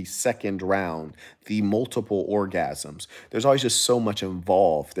intercourse, the second round, the multiple orgasms. There's always just so much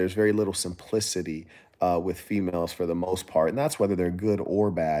involved. There's very little simplicity with females for the most part. And that's whether they're good or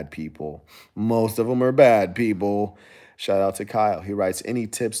bad people. Most of them are bad people. Shout out to Kyle. He writes, any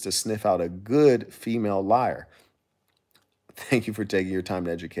tips to sniff out a good female liar? Thank you for taking your time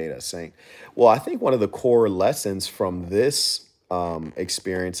to educate us, Saint. Well, I think one of the core lessons from this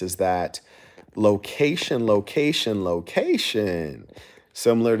experience is that location, location, location,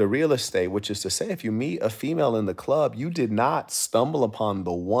 similar to real estate, which is to say, if you meet a female in the club, you did not stumble upon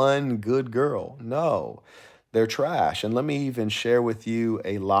the one good girl. No, they're trash. And let me even share with you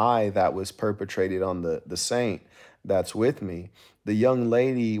a lie that was perpetrated on the saint that's with me. The young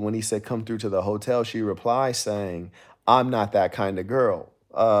lady, when he said, come through to the hotel, she replies saying, I'm not that kind of girl.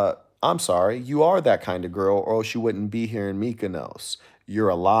 I'm sorry, you are that kind of girl, or else you wouldn't be here in Mykonos. You're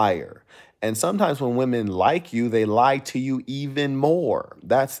a liar. And sometimes when women like you, they lie to you even more.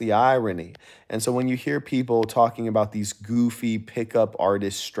 That's the irony. And so when you hear people talking about these goofy pickup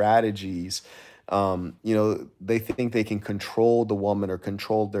artist strategies, they think they can control the woman or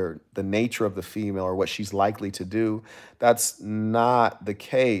control the nature of the female or what she's likely to do. That's not the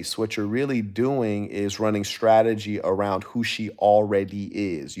case. What you're really doing is running strategy around who she already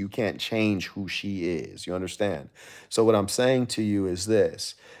is. You can't change who she is. You understand? So what I'm saying to you is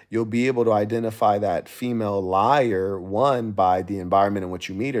this. You'll be able to identify that female liar, one, by the environment in which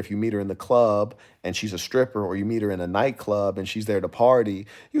you meet her. If you meet her in the club and she's a stripper, or you meet her in a nightclub and she's there to party,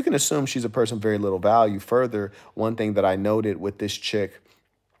 you can assume she's a person of very little value. Further, one thing that I noted with this chick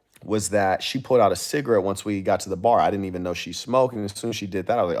was that she pulled out a cigarette once we got to the bar. I didn't even know she smoked. And as soon as she did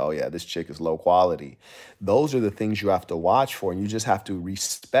that, I was like, oh yeah, this chick is low quality. Those are the things you have to watch for. And you just have to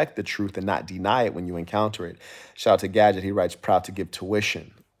respect the truth and not deny it when you encounter it. Shout out to Gadget. He writes, proud to give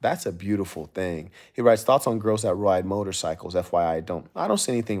tuition. That's a beautiful thing. He writes, thoughts on girls that ride motorcycles. FYI, I don't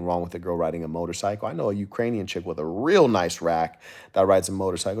see anything wrong with a girl riding a motorcycle. I know a Ukrainian chick with a real nice rack that rides a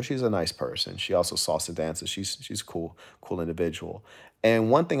motorcycle. She's a nice person. She also salsa dances. She's cool individual.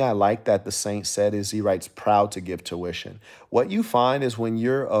 And one thing I like that the saint said is he writes, proud to give tuition. What you find is when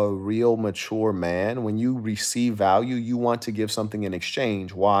you're a real mature man, when you receive value, you want to give something in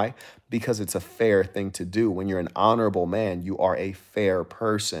exchange. Why? Because it's a fair thing to do. When you're an honorable man, you are a fair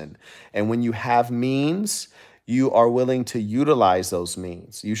person. And when you have means, you are willing to utilize those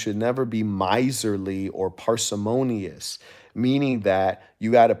means. You should never be miserly or parsimonious, meaning that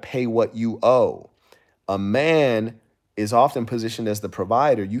you got to pay what you owe. A man is often positioned as the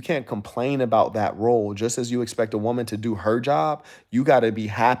provider. You can't complain about that role. Just as you expect a woman to do her job, you got to be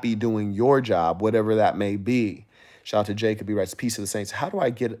happy doing your job, whatever that may be. Shout out to Jacob. He writes, peace of the saints. How do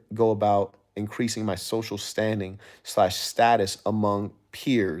I go about increasing my social standing / status among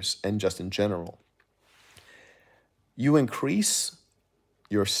peers and just in general? You increase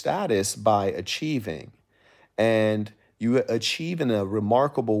your status by achieving. And you achieve in a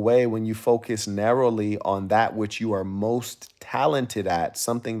remarkable way when you focus narrowly on that which you are most talented at,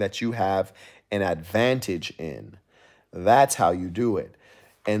 something that you have an advantage in. That's how you do it.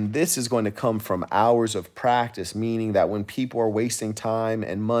 And this is going to come from hours of practice, meaning that when people are wasting time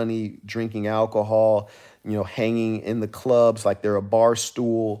and money drinking alcohol, hanging in the clubs like they're a bar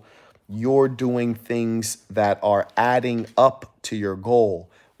stool, you're doing things that are adding up to your goal,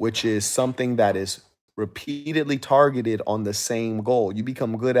 which is something that is repeatedly targeted on the same goal. You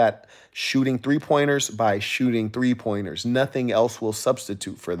become good at shooting three-pointers by shooting three-pointers. Nothing else will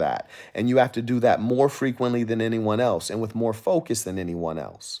substitute for that. And you have to do that more frequently than anyone else and with more focus than anyone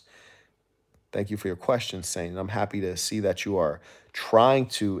else. Thank you for your question, Saint. And I'm happy to see that you are trying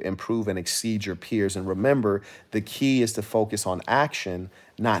to improve and exceed your peers. And remember, the key is to focus on action,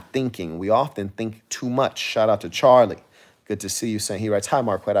 not thinking. We often think too much. Shout out to Charlie. Good to see you, Saint. He writes, "Hi,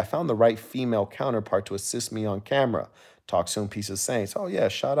 Marquette. I found the right female counterpart to assist me on camera. Talk soon, piece of Saints." Oh, yeah,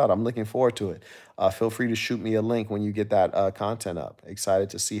 shout out. I'm looking forward to it. Feel free to shoot me a link when you get that content up. Excited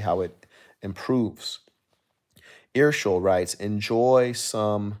to see how it improves. Earshul writes, "Enjoy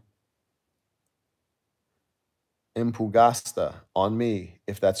some impugasta on me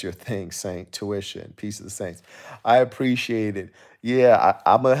if that's your thing, Saint. Tuition, peace of the saints." I appreciate it. Yeah,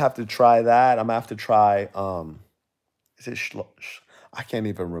 I'm gonna have to try that. I'm gonna have to try. Is it I can't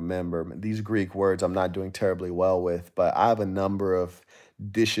even remember these Greek words. I'm not doing terribly well with, but I have a number of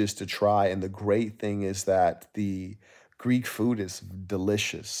dishes to try, and the great thing is that the Greek food is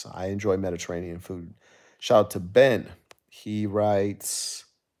delicious. I enjoy Mediterranean food. Shout out to Ben. He writes.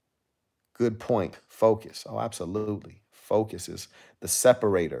 Good point. Focus. Oh, absolutely. Focus is the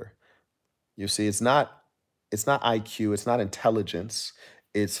separator. You see, it's not IQ, it's not intelligence,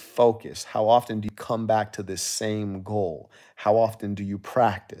 it's focus. How often do you come back to this same goal? How often do you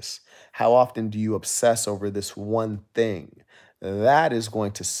practice? How often do you obsess over this one thing? That is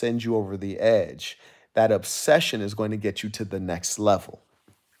going to send you over the edge. That obsession is going to get you to the next level.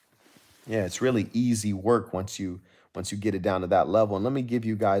 Yeah, it's really easy work once you get it down to that level. And let me give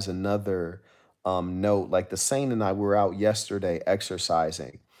you guys another note. Like the Saint and I were out yesterday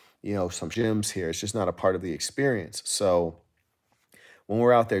exercising, some gyms here. It's just not a part of the experience. So when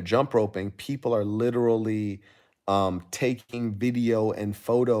we're out there jump roping, people are literally taking video and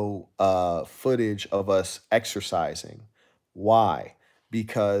photo footage of us exercising. Why?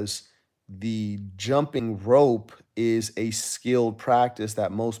 Because the jumping rope is a skilled practice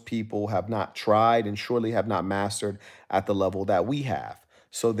that most people have not tried and surely have not mastered at the level that we have.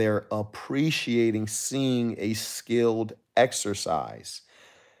 So they're appreciating seeing a skilled exercise.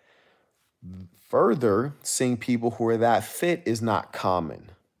 Further, seeing people who are that fit is not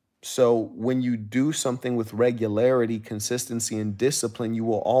common. So when you do something with regularity, consistency, and discipline, you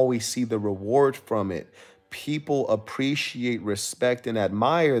will always see the reward from it. People appreciate, respect, and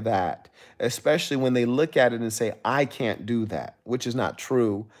admire that, especially when they look at it and say, "I can't do that," which is not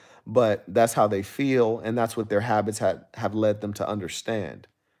true, but that's how they feel, and that's what their habits have led them to understand.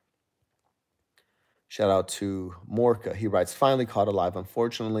 Shout out to Morka. He writes, "Finally caught alive.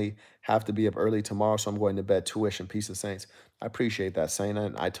 Unfortunately, have to be up early tomorrow, so I'm going to bed. Tuition, peace of saints." I appreciate that, Saint.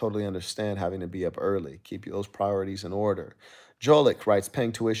 And I totally understand having to be up early. Keep those priorities in order. Jolik writes,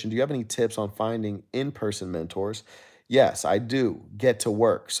 "Paying tuition. Do you have any tips on finding in-person mentors?" Yes, I do. Get to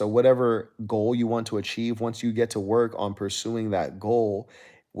work. So whatever goal you want to achieve, once you get to work on pursuing that goal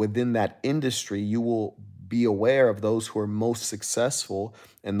within that industry, you will be aware of those who are most successful,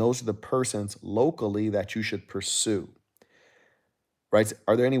 and those are the persons locally that you should pursue. Right?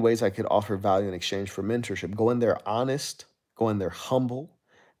 Are there any ways I could offer value in exchange for mentorship? Go in there honest, go in there humble,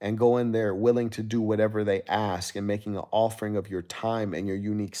 and go in there willing to do whatever they ask and making an offering of your time and your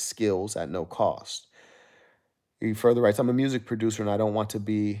unique skills at no cost. He further writes, "I'm a music producer and I don't want to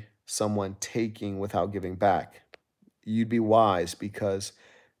be someone taking without giving back." You'd be wise because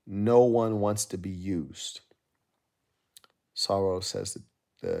no one wants to be used. Sorrow says that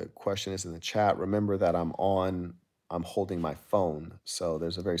the question is in the chat. Remember that I'm holding my phone, so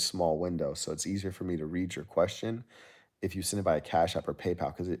there's a very small window, so it's easier for me to read your question if you send it by a Cash App or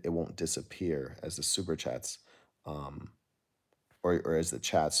PayPal because it won't disappear as the super chats um, or as the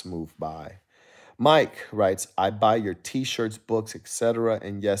chats move by. Mike writes, "I buy your t-shirts, books, etc.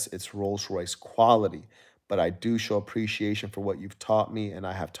 And yes, it's Rolls-Royce quality, but I do show appreciation for what you've taught me and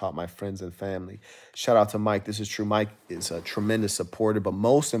I have taught my friends and family." Shout out to Mike. This is true. Mike is a tremendous supporter, but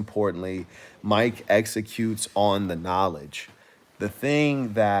most importantly, Mike executes on the knowledge. The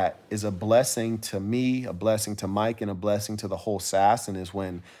thing that is a blessing to me, a blessing to Mike, and a blessing to the whole Sasson is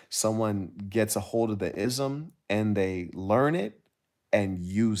when someone gets a hold of the ism and they learn it and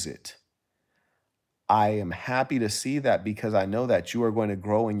use it. I am happy to see that because I know that you are going to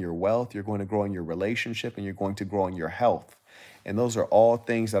grow in your wealth, you're going to grow in your relationship, and you're going to grow in your health. And those are all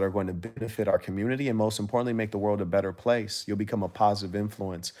things that are going to benefit our community and most importantly, make the world a better place. You'll become a positive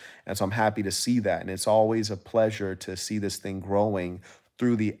influence. And so I'm happy to see that. And it's always a pleasure to see this thing growing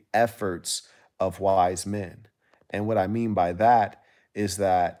through the efforts of wise men. And what I mean by that is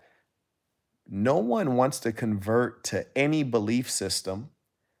that no one wants to convert to any belief system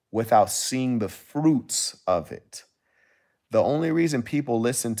without seeing the fruits of it. The only reason people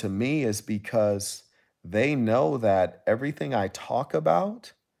listen to me is because they know that everything I talk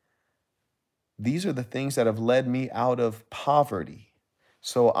about, these are the things that have led me out of poverty.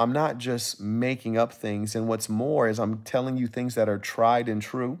 So I'm not just making up things. And what's more is I'm telling you things that are tried and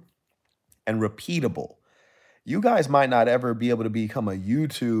true and repeatable. You guys might not ever be able to become a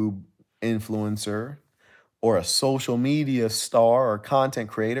YouTube influencer or a social media star or content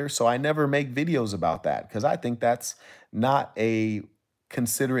creator. So I never make videos about that because I think that's not a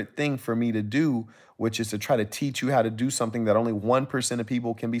considerate thing for me to do, which is to try to teach you how to do something that only 1% of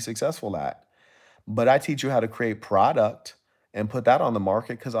people can be successful at. But I teach you how to create product and put that on the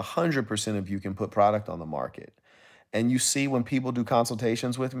market because 100% of you can put product on the market. And you see when people do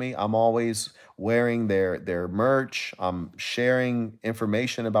consultations with me, I'm always wearing their merch. I'm sharing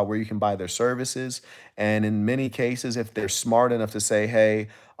information about where you can buy their services. And in many cases, if they're smart enough to say, hey,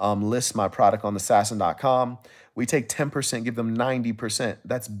 list my product on theassassin.com, we take 10%, give them 90%.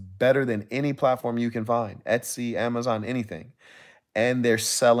 That's better than any platform you can find. Etsy, Amazon, anything. And they're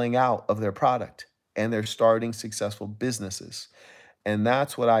selling out of their product and they're starting successful businesses. And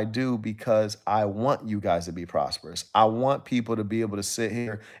that's what I do because I want you guys to be prosperous. I want people to be able to sit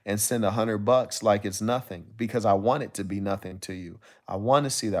here and send $100 like it's nothing because I want it to be nothing to you. I want to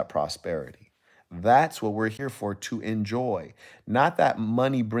see that prosperity. That's what we're here for, to enjoy. Not that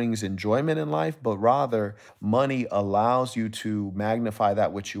money brings enjoyment in life, but rather money allows you to magnify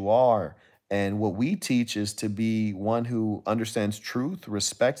that which you are. And what we teach is to be one who understands truth,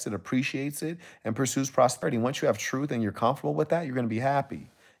 respects it, appreciates it, and pursues prosperity. Once you have truth and you're comfortable with that, you're going to be happy.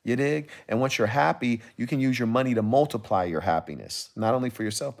 You dig? And once you're happy, you can use your money to multiply your happiness, not only for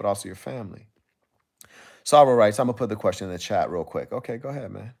yourself, but also your family. Salvo writes, I'm going to put the question in the chat real quick. Okay, go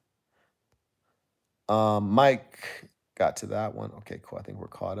ahead, man. Mike got to that one. Okay, cool. I think we're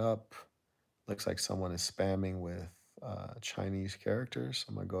caught up. Looks like someone is spamming with Chinese characters.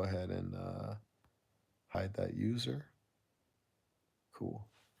 I'm going to go ahead and hide that user. Cool.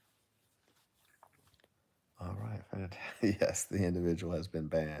 All right. Yes, the individual has been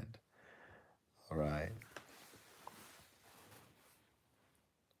banned. All right.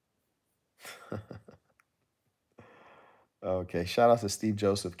 Okay. Shout out to Steve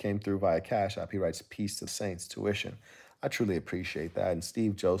Joseph, came through via Cash App. He writes, peace to saints, tuition. I truly appreciate that. And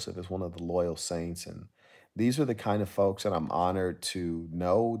Steve Joseph is one of the loyal saints. And these are the kind of folks that I'm honored to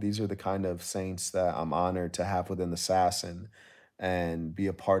know. These are the kind of saints that I'm honored to have within the Assassin and be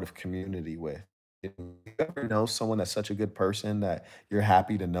a part of community with. If you ever know someone that's such a good person that you're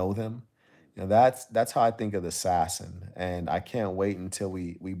happy to know them, that's how I think of the assassin. And I can't wait until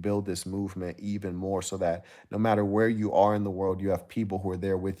we build this movement even more so that no matter where you are in the world, you have people who are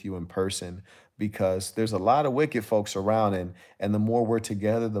there with you in person because there's a lot of wicked folks around and the more we're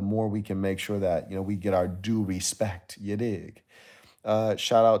together, the more we can make sure that, we get our due respect. You dig?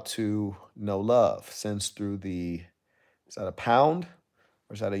 Shout out to No Love, sends through is that a pound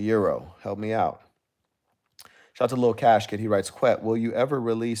or is that a euro? Help me out. Shout out to Lil Cash Kid. He writes, Quet, will you ever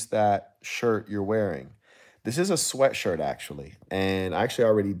release that shirt you're wearing? This is a sweatshirt, actually. And I actually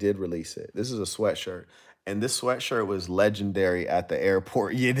already did release it. This is a sweatshirt. And this sweatshirt was legendary at the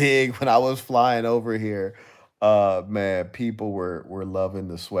airport. You dig? When I was flying over here, man, people were loving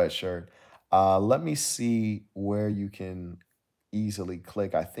the sweatshirt. Let me see where you can easily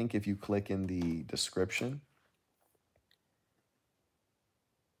click. I think if you click in the description,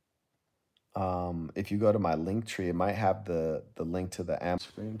 if you go to my link tree, it might have the link to the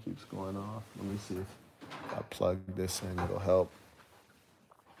Amazon. Screen keeps going off. Let me see if I plug this in, it'll help.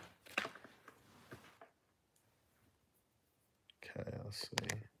 Okay, let's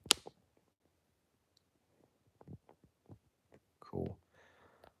see. Cool.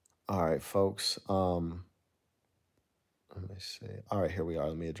 All right, folks. Let me see. All right, here we are.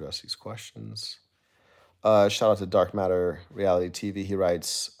 Let me address these questions. Shout out to Dark Matter Reality TV. He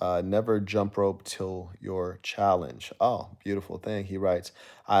writes, never jump rope till your challenge. Oh, beautiful thing. He writes,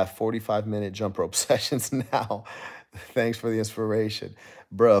 I have 45-minute jump rope sessions now. Thanks for the inspiration.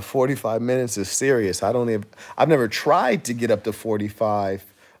 Bruh, 45 minutes is serious. I've never tried to get up to 45.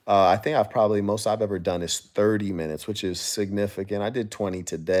 I think most I've ever done is 30 minutes, which is significant. I did 20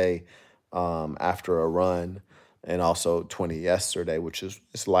 today after a run and also 20 yesterday, which is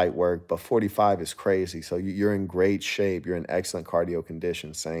it's light work, but 45 is crazy. So you're in great shape. You're in excellent cardio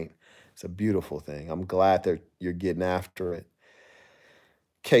condition, Saint. It's a beautiful thing. I'm glad that you're getting after it.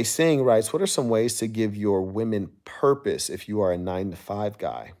 K Singh writes, what are some ways to give your women purpose if you are a 9 to 5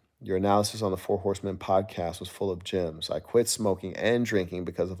 guy? Your analysis on the Four Horsemen podcast was full of gems. I quit smoking and drinking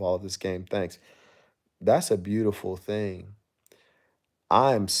because of all of this game. Thanks. That's a beautiful thing.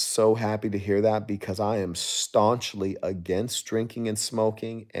 I am so happy to hear that because I am staunchly against drinking and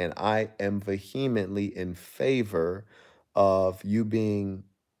smoking, and I am vehemently in favor of you being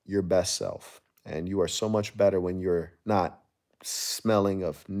your best self. And you are so much better when you're not smelling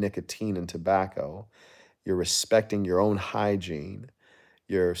of nicotine and tobacco. You're respecting your own hygiene.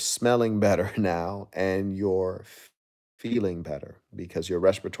 You're smelling better now, and you're feeling better because your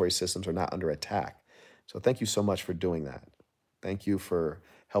respiratory systems are not under attack. So thank you so much for doing that. Thank you for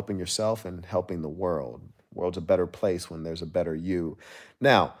helping yourself and helping the world. World's a better place when there's a better you.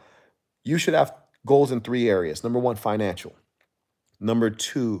 Now, you should have goals in three areas. Number one, financial. Number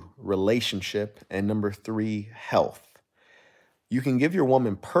two, relationship. And number three, health. You can give your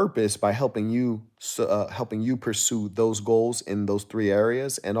woman purpose by helping you pursue those goals in those three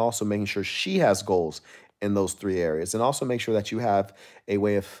areas, and also making sure she has goals in those three areas, and also make sure that you have a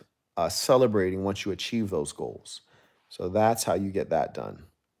way of celebrating once you achieve those goals. So that's how you get that done.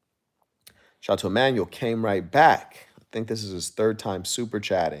 Shout out to Emmanuel, came right back. I think this is his third time super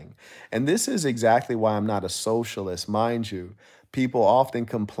chatting. And this is exactly why I'm not a socialist. Mind you, people often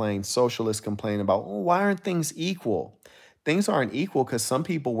complain, socialists complain about, oh, why aren't things equal? Things aren't equal because some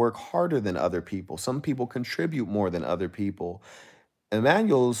people work harder than other people. Some people contribute more than other people.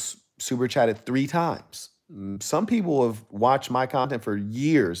 Emmanuel's super chatted three times. Some people have watched my content for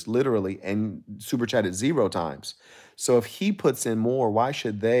years, literally, and super chatted zero times. So if he puts in more, why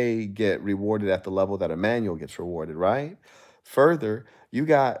should they get rewarded at the level that Emmanuel gets rewarded, right? Further, you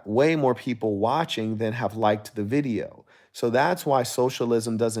got way more people watching than have liked the video. So that's why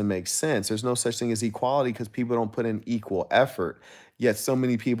socialism doesn't make sense. There's no such thing as equality because people don't put in equal effort, yet so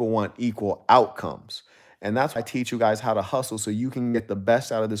many people want equal outcomes. And that's why I teach you guys how to hustle so you can get the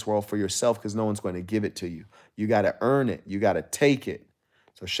best out of this world for yourself because no one's going to give it to you. You got to earn it. You got to take it.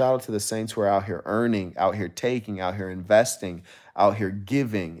 So shout out to the saints who are out here earning, out here taking, out here investing, out here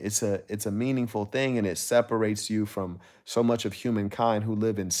giving. It's a meaningful thing, and it separates you from so much of humankind who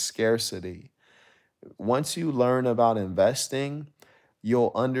live in scarcity. Once you learn about investing,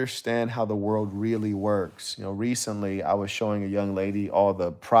 you'll understand how the world really works. You know, recently I was showing a young lady all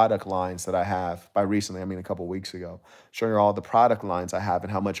the product lines that I have. By recently, I mean a couple weeks ago, showing her all the product lines I have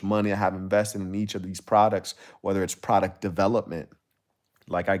and how much money I have invested in each of these products, whether it's product development.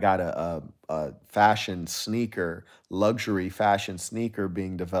 Like I got a fashion sneaker, luxury fashion sneaker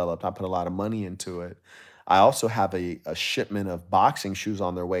being developed. I put a lot of money into it. I also have a shipment of boxing shoes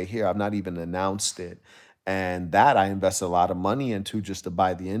on their way here. I've not even announced it. And that I invested a lot of money into just to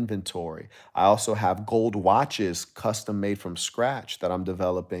buy the inventory. I also have gold watches custom made from scratch that I'm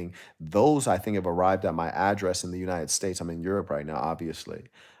developing. Those I think have arrived at my address in the United States. I'm in Europe right now, obviously.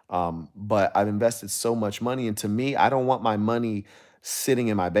 But I've invested so much money. And to me, I don't want my money sitting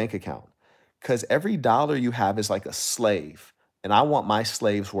in my bank account because every dollar you have is like a slave. And I want my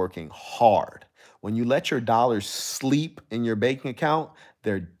slaves working hard. When you let your dollars sleep in your banking account,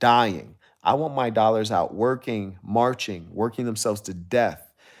 they're dying. I want my dollars out working, marching, working themselves to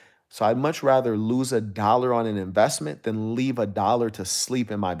death. So I'd much rather lose a dollar on an investment than leave a dollar to sleep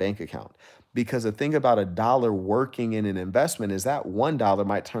in my bank account. Because the thing about a dollar working in an investment is that $1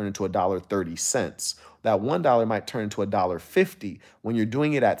 might turn into $1.30. That $1 might turn into $1.50. When you're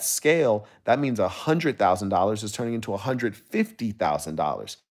doing it at scale, that means $100,000 is turning into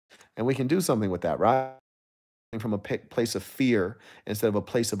 $150,000. And we can do something with that, right? From a place of fear instead of a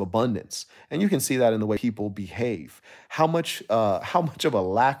place of abundance. And you can see that in the way people behave. How much of a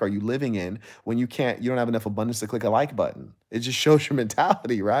lack are you living in when you don't have enough abundance to click a like button? It just shows your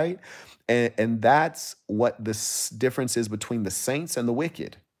mentality, right? And that's what this difference is between the saints and the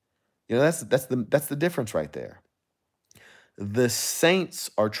wicked. You know, that's the difference right there. The saints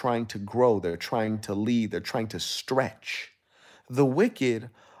are trying to grow, they're trying to lead, they're trying to stretch. The wicked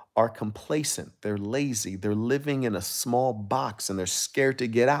are complacent, they're lazy, they're living in a small box and they're scared to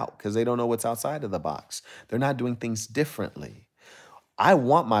get out because they don't know what's outside of the box. They're not doing things differently. I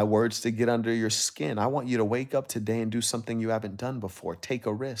want my words to get under your skin. I want you to wake up today and do something you haven't done before. Take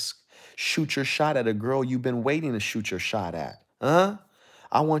a risk. Shoot your shot at a girl you've been waiting to shoot your shot at. Huh?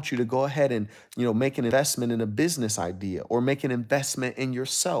 I want you to go ahead and, make an investment in a business idea or make an investment in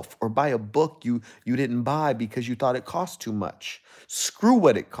yourself or buy a book you didn't buy because you thought it cost too much. Screw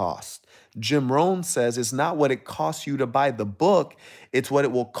what it costs. Jim Rohn says it's not what it costs you to buy the book, it's what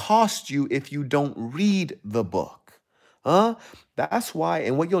it will cost you if you don't read the book. Huh? That's why,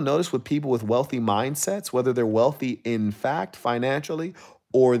 and what you'll notice with people with wealthy mindsets, whether they're wealthy in fact financially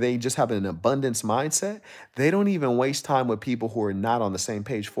or they just have an abundance mindset, they don't even waste time with people who are not on the same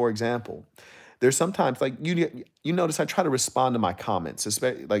page. For example, there's sometimes like you notice I try to respond to my comments,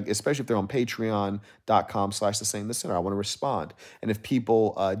 especially if they're on patreon.com/the same listener. I want to respond. And if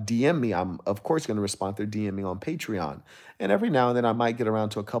people DM me, I'm of course going to respond if they're DMing on Patreon. And every now and then I might get around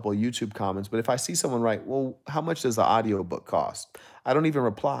to a couple of YouTube comments. But if I see someone write, well, how much does the audiobook cost? I don't even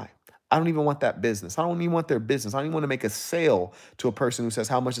reply. I don't even want that business. I don't even want their business. I don't even want to make a sale to a person who says,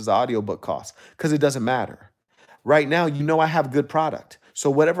 how much does the audiobook cost? Because it doesn't matter. Right now, you know I have good product. So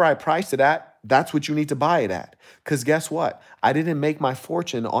whatever I priced it at, that's what you need to buy it at. Because guess what? I didn't make my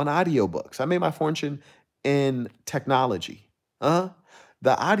fortune on audiobooks. I made my fortune in technology. The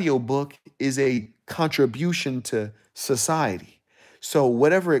audiobook is a contribution to society. So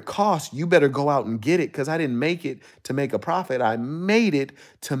whatever it costs, you better go out and get it because I didn't make it to make a profit. I made it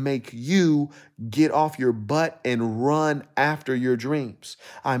to make you get off your butt and run after your dreams.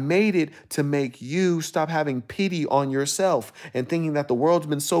 I made it to make you stop having pity on yourself and thinking that the world's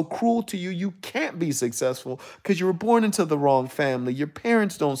been so cruel to you, you can't be successful because you were born into the wrong family. Your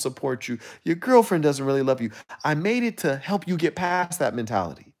parents don't support you. Your girlfriend doesn't really love you. I made it to help you get past that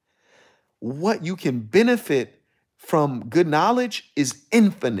mentality. What you can benefit from good knowledge is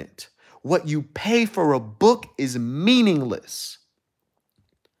infinite. What you pay for a book is meaningless.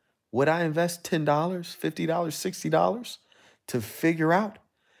 Would I invest $10, $50, $60 to figure out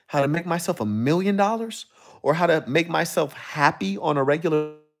how to make myself $1 million or how to make myself happy on a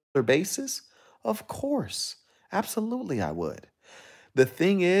regular basis? Of course. Absolutely, I would. The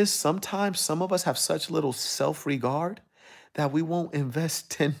thing is, sometimes some of us have such little self regard that we won't invest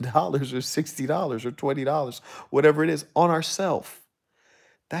 $10 or $60 or $20, whatever it is, on ourselves.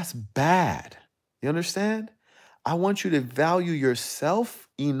 That's bad. You understand? I want you to value yourself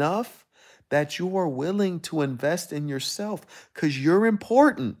enough that you are willing to invest in yourself because you're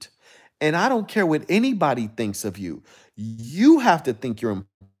important. And I don't care what anybody thinks of you. You have to think you're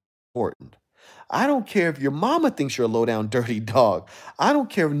important. I don't care if your mama thinks you're a low down dirty dog. I don't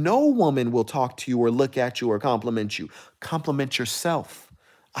care if no woman will talk to you or look at you or compliment you. Compliment yourself.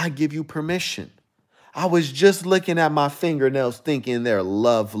 I give you permission. I was just looking at my fingernails thinking they're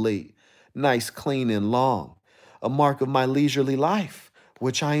lovely, nice, clean, and long, a mark of my leisurely life,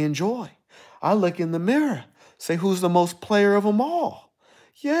 which I enjoy. I look in the mirror, say, who's the most player of them all?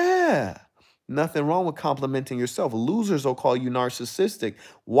 Yeah, nothing wrong with complimenting yourself. Losers will call you narcissistic.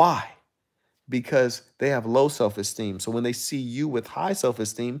 Why? Because they have low self-esteem. So when they see you with high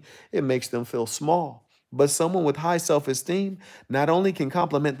self-esteem, it makes them feel small. But someone with high self-esteem not only can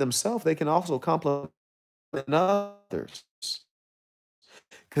compliment themselves, they can also compliment others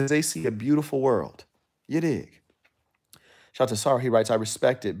because they see a beautiful world. You dig? Shout out to Sarah. He writes, I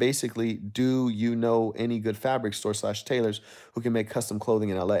respect it. Basically, do you know any good fabric store / tailors who can make custom clothing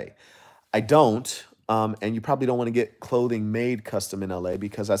in LA? I don't. And you probably don't want to get clothing made custom in LA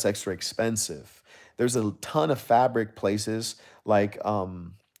because that's extra expensive. There's a ton of fabric places like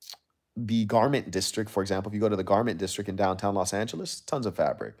the Garment District, for example. If you go to the Garment District in downtown Los Angeles, tons of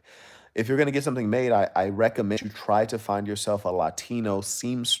fabric. If you're going to get something made, I recommend you try to find yourself a Latino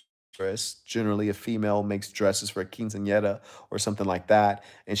seamstress. Generally, a female makes dresses for a quinceañera or something like that,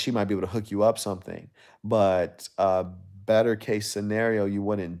 and she might be able to hook you up something. But better case scenario, you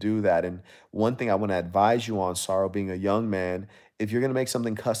wouldn't do that. And one thing I want to advise you on, Sorrow, being a young man, if you're going to make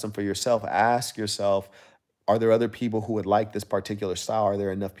something custom for yourself, ask yourself, are there other people who would like this particular style? Are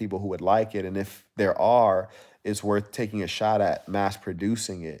there enough people who would like it? And if there are, it's worth taking a shot at mass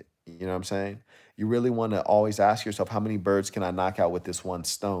producing it. You know what I'm saying? You really want to always ask yourself, how many birds can I knock out with this one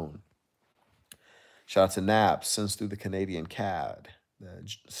stone? Shout out to Nab, sends through the Canadian CAD.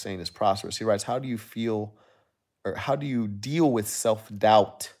 The saying is prosperous. He writes, how do you feel, or how do you deal with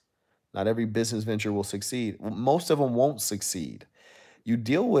self-doubt? Not every business venture will succeed. Most of them won't succeed. You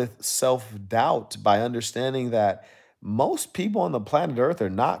deal with self-doubt by understanding that most people on the planet Earth are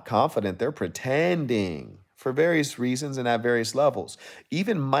not confident. They're pretending for various reasons and at various levels.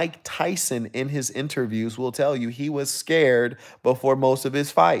 Even Mike Tyson in his interviews will tell you he was scared before most of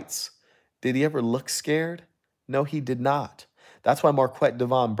his fights. Did he ever look scared? No, he did not. That's why Marquette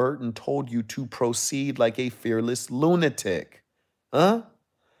Devon Burton told you to proceed like a fearless lunatic. Huh?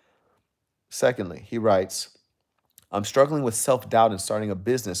 Secondly, he writes, I'm struggling with self-doubt in starting a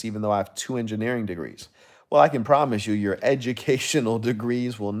business, even though I have 2 engineering degrees. Well, I can promise you your educational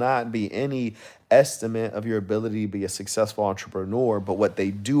degrees will not be any estimate of your ability to be a successful entrepreneur, but what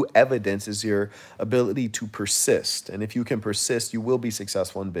they do evidence is your ability to persist. And if you can persist, you will be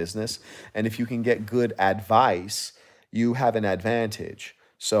successful in business. And if you can get good advice, you have an advantage.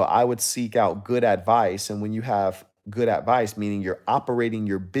 So I would seek out good advice. And when you have good advice, meaning you're operating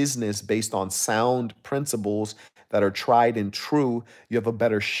your business based on sound principles that are tried and true, you have a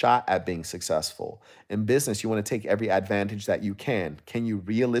better shot at being successful. In business, you want to take every advantage that you can. Can you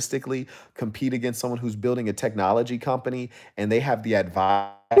realistically compete against someone who's building a technology company and they have the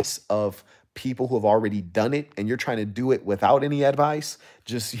advice of people who have already done it and you're trying to do it without any advice?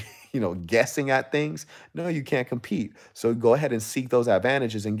 Just guessing at things, no, you can't compete. So go ahead and seek those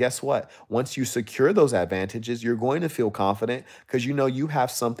advantages. And guess what? Once you secure those advantages, you're going to feel confident because you know you have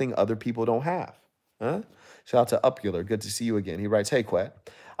something other people don't have. Huh? Shout out to Upgular. Good to see you again. He writes, "Hey, Quet,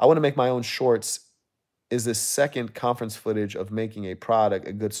 I want to make my own shorts. Is this second conference footage of making a product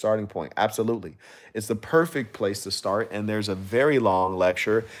a good starting point?" Absolutely. It's the perfect place to start. And there's a very long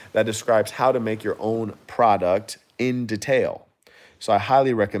lecture that describes how to make your own product in detail. So I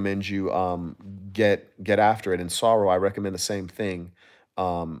highly recommend you get after it. In Sorrow, I recommend the same thing.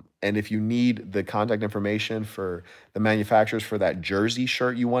 And if you need the contact information for the manufacturers for that jersey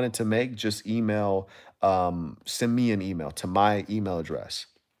shirt you wanted to make, just send me an email to my email address.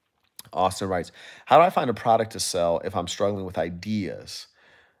 Austin writes, "How do I find a product to sell if I'm struggling with ideas?"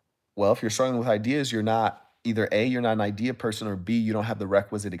 Well, if you're struggling with ideas, you're not either A, you're not an idea person, or B, you don't have the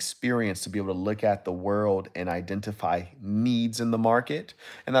requisite experience to be able to look at the world and identify needs in the market.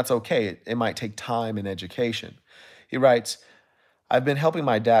 And that's okay. It might take time and education. He writes, "I've been helping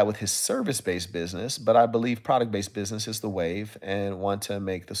my dad with his service based business, but I believe product based business is the wave and want to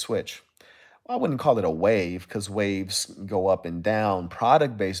make the switch." Well, I wouldn't call it a wave because waves go up and down.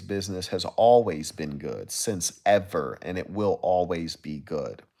 Product based business has always been good since ever, and it will always be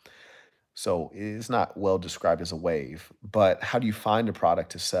good. So it's not well described as a wave, but how do you find a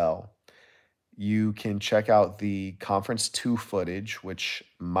product to sell? You can check out the conference 2 footage, which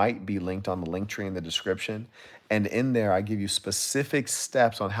might be linked on the link tree in the description. And in there, I give you specific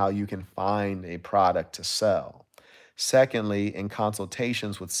steps on how you can find a product to sell. Secondly, in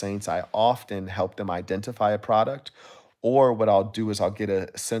consultations with saints, I often help them identify a product. Or what I'll do is I'll get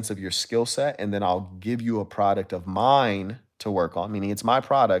a sense of your skill set and then I'll give you a product of mine to work on, meaning it's my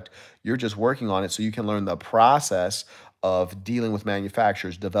product. You're just working on it so you can learn the process of dealing with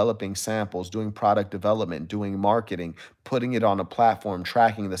manufacturers, developing samples, doing product development, doing marketing, putting it on a platform,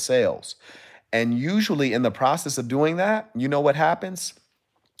 tracking the sales. And usually in the process of doing that, you know what happens?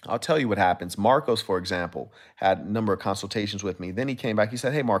 I'll tell you what happens. Marcos, for example, had a number of consultations with me. Then he came back. He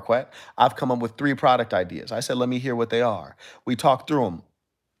said, "Hey, Marquette, I've come up with 3 product ideas." I said, "Let me hear what they are." We talked through them.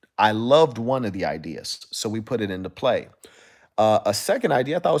 I loved one of the ideas, so we put it into play. A second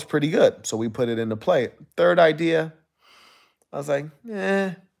idea I thought was pretty good, so we put it into play. Third idea, I was like,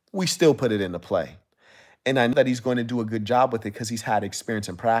 we still put it into play. And I know that he's going to do a good job with it because he's had experience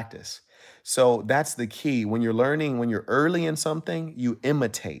and practice. So that's the key. When you're learning, when you're early in something, you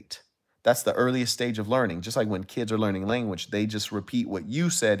imitate. That's the earliest stage of learning. Just like when kids are learning language, they just repeat what you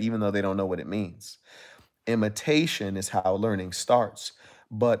said, even though they don't know what it means. Imitation is how learning starts.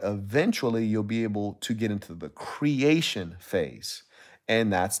 But eventually, you'll be able to get into the creation phase. And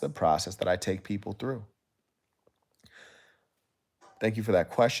that's the process that I take people through. Thank you for that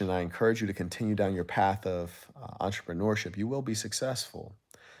question. I encourage you to continue down your path of entrepreneurship. You will be successful.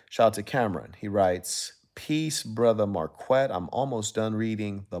 Shout out to Cameron. He writes, "Peace, brother Marquette. I'm almost done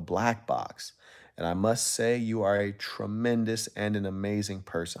reading The Black Box. And I must say, you are a tremendous and an amazing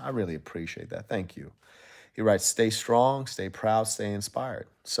person." I really appreciate that. Thank you. He writes, "Stay strong, stay proud, stay inspired."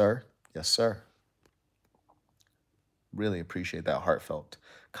 Sir, yes, sir. Really appreciate that heartfelt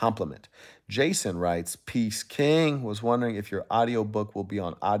compliment. Jason writes, "Peace King. Was wondering if your audiobook will be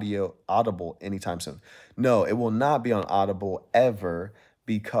on Audible anytime soon." No, it will not be on Audible ever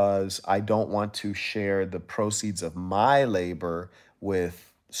because I don't want to share the proceeds of my labor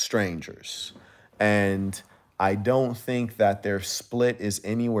with strangers. And I don't think that their split is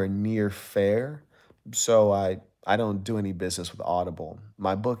anywhere near fair. So I don't do any business with Audible.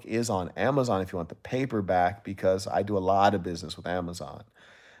 My book is on Amazon if you want the paperback because I do a lot of business with Amazon.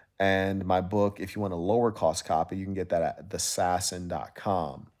 And my book, if you want a lower cost copy, you can get that at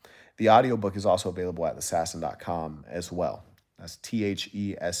thesassin.com. The audiobook is also available at thesassin.com as well. That's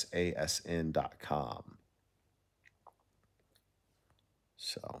THESASN.com.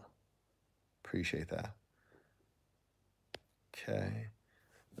 So appreciate that. Okay.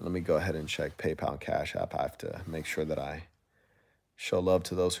 Let me go ahead and check PayPal and Cash App. I have to make sure that I show love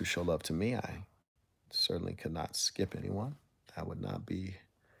to those who show love to me. I certainly could not skip anyone. That would not be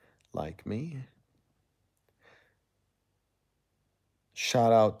like me.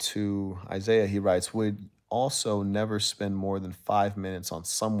 Shout out to Isaiah. He writes, "Would also never spend more than 5 minutes on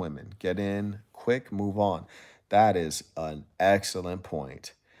some women. Get in quick, move on." That is an excellent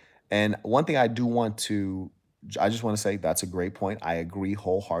point. And one thing I just want to say that's a great point. I agree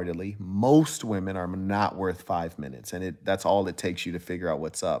wholeheartedly. Most women are not worth 5 minutes, and that's all it takes you to figure out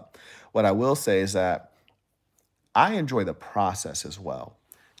what's up. What I will say is that I enjoy the process as well.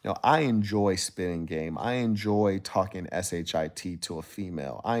 I enjoy spitting game. I enjoy talking shit to a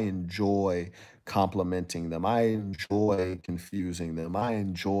female. I enjoy complimenting them. I enjoy confusing them. I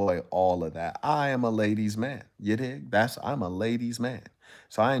enjoy all of that. I am a ladies' man. You dig? I'm a ladies' man.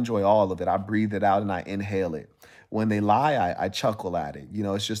 So I enjoy all of it. I breathe it out and I inhale it. When they lie, I chuckle at it.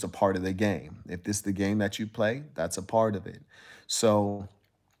 It's just a part of the game. If this is the game that you play, that's a part of it. So,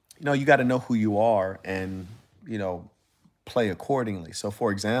 you got to know who you are and, you know, play accordingly. So,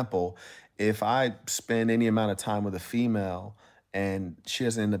 for example, if I spend any amount of time with a female and she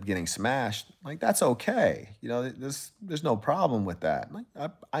doesn't end up getting smashed, like that's okay. There's no problem with that. Like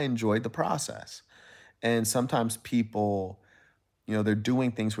I enjoyed the process. And sometimes people, they're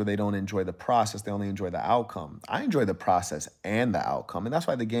doing things where they don't enjoy the process, they only enjoy the outcome. I enjoy the process and the outcome. And that's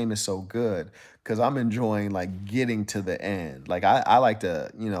why the game is so good, because I'm enjoying like getting to the end. Like I like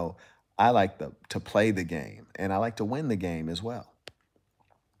to, I like to play the game and I like to win the game as well.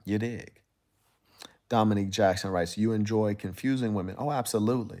 You dig? Dominique Jackson writes, you enjoy confusing women. Oh,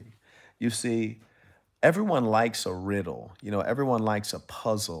 absolutely. You see, everyone likes a riddle. Everyone likes a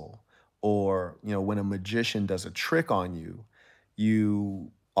puzzle. Or, when a magician does a trick on you,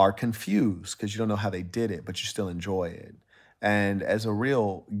 you are confused because you don't know how they did it, but you still enjoy it. And as a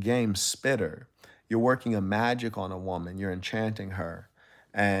real game spitter, you're working a magic on a woman, you're enchanting her.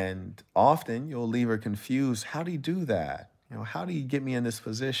 And often you'll leave her confused. How do you do that? How do you get me in this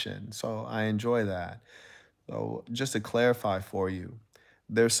position? So I enjoy that. So just to clarify for you,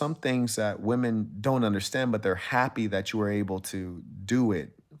 there's some things that women don't understand, but they're happy that you were able to do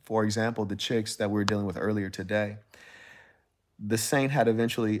it. For example, the chicks that we were dealing with earlier today, the Saint had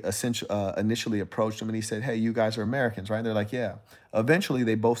initially approached him and he said, hey, you guys are Americans, right? And they're like, yeah. Eventually,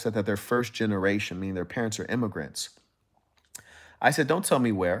 they both said that they're first generation, meaning their parents are immigrants. I said, don't tell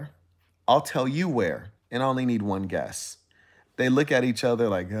me where. I'll tell you where. And I only need one guess. They look at each other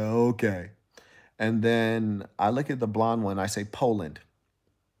like, oh, okay. And then I look at the blonde one. I say, Poland.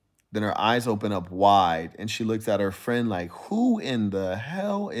 Then her eyes open up wide and she looks at her friend like, who in the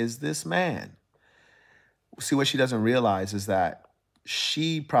hell is this man? See, what she doesn't realize is that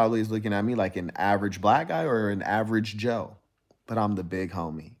she probably is looking at me like an average black guy or an average Joe, but I'm the big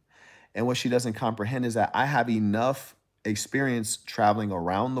homie. And what she doesn't comprehend is that I have enough experience traveling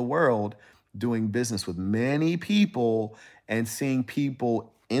around the world, doing business with many people and seeing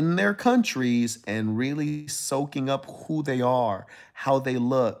people in their countries and really soaking up who they are, how they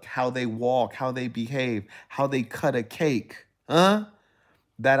look, how they walk, how they behave, how they cut a cake.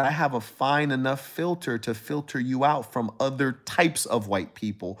 That I have a fine enough filter to filter you out from other types of white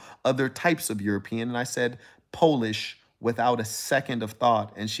people, other types of European. And I said Polish without a second of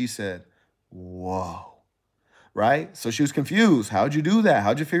thought. And she said, whoa, right? So she was confused. How'd you do that?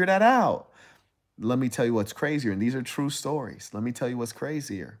 How'd you figure that out? Let me tell you what's crazier. And these are true stories. Let me tell you what's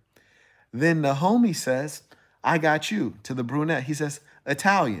crazier. Then the homie says, I got you, to the brunette. He says,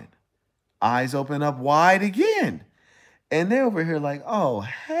 Italian. Eyes open up wide again. And they're over here like, oh,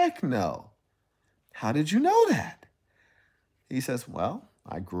 heck no. How did you know that? He says, well,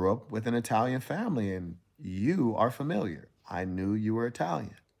 I grew up with an Italian family and you are familiar. I knew you were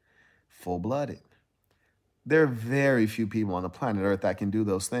Italian, full-blooded. There are very few people on the planet Earth that can do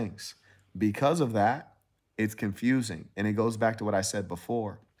those things. Because of that, it's confusing. And it goes back to what I said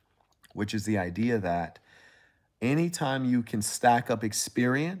before, which is the idea that anytime you can stack up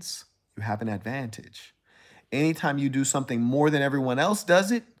experience, you have an advantage. Anytime you do something more than everyone else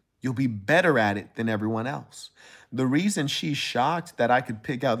does it, you'll be better at it than everyone else. The reason she's shocked that I could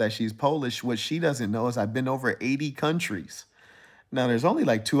pick out that she's Polish, what she doesn't know is I've been over 80 countries. Now, there's only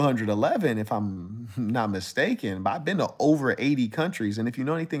like 211, if I'm not mistaken, but I've been to over 80 countries. And if you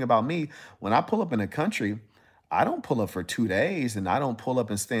know anything about me, when I pull up in a country, I don't pull up for 2 days and I don't pull up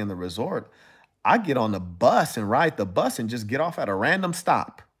and stay in the resort. I get on the bus and ride the bus and just get off at a random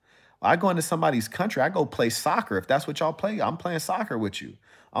stop. I go into somebody's country, I go play soccer. If that's what y'all play, I'm playing soccer with you.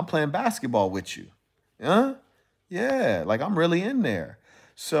 I'm playing basketball with you. Huh? Yeah, like I'm really in there.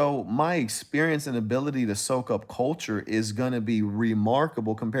 So my experience and ability to soak up culture is going to be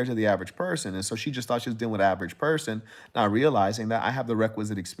remarkable compared to the average person. And so she just thought she was dealing with an average person, not realizing that I have the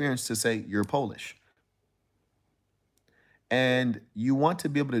requisite experience to say, you're Polish. And you want to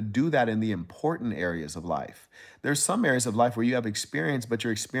be able to do that in the important areas of life. There's some areas of life where you have experience, but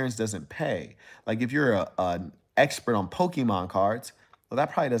your experience doesn't pay. Like if you're an expert on Pokemon cards, well,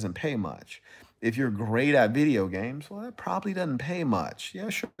 that probably doesn't pay much. If you're great at video games, well, that probably doesn't pay much. Yeah,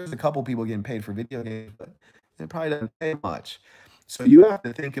 sure, there's a couple people getting paid for video games, but it probably doesn't pay much. So you have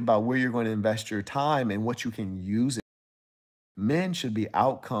to think about where you're going to invest your time and what you can use it. Men should be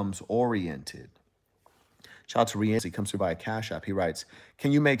outcomes oriented. Shout out to Rienzi, he comes through by a Cash App. He writes,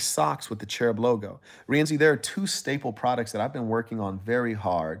 can you make socks with the Cherub logo? Rienzi, there are two staple products that I've been working on very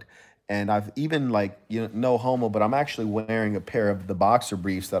hard. And I've even like, no homo, but I'm actually wearing a pair of the boxer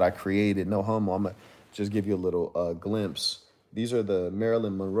briefs that I created. No homo, I'm gonna just give you a little glimpse. These are the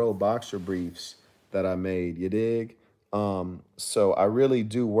Marilyn Monroe boxer briefs that I made, you dig? So I really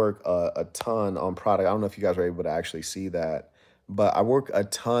do work a ton on product. I don't know if you guys are able to actually see that, but I work a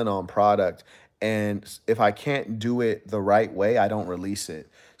ton on product. And if I can't do it the right way, I don't release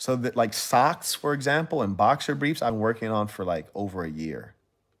it. So that like socks, for example, and boxer briefs, I'm working on for like over a year.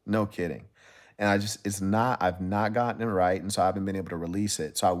 No kidding. And I've not gotten it right. And so I haven't been able to release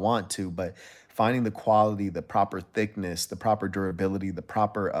it. So I want to, but finding the quality, the proper thickness, the proper durability, the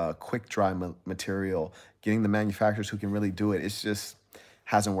proper quick dry material, getting the manufacturers who can really do it, it's just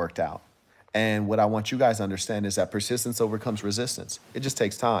hasn't worked out. And what I want you guys to understand is that persistence overcomes resistance. It just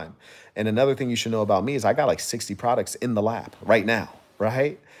takes time. And another thing you should know about me is I got like 60 products in the lab right now,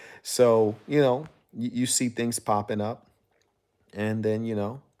 right? So, you see things popping up and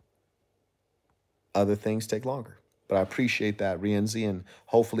then, other things take longer. But I appreciate that, Rienzi, and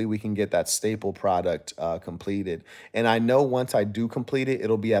hopefully we can get that staple product completed. And I know once I do complete it,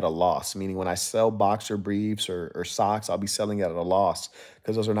 it'll be at a loss, meaning when I sell boxer briefs or socks, I'll be selling it at a loss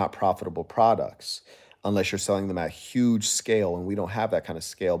because those are not profitable products unless you're selling them at huge scale, and we don't have that kind of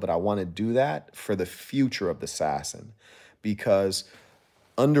scale. But I want to do that for the future of the Assassin because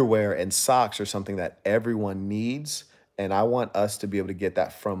underwear and socks are something that everyone needs. And I want us to be able to get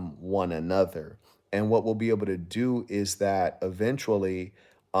that from one another. And what we'll be able to do is that eventually,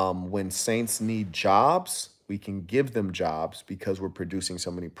 when saints need jobs, we can give them jobs because we're producing so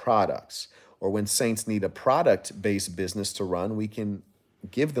many products. Or when saints need a product-based business to run, we can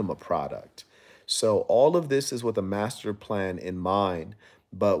give them a product. So all of this is with a master plan in mind,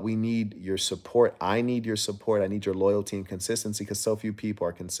 but we need your support. I need your support. I need your loyalty and consistency because so few people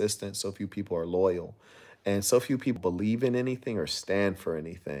are consistent, so few people are loyal, and so few people believe in anything or stand for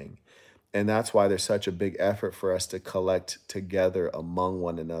anything. And that's why there's such a big effort for us to collect together among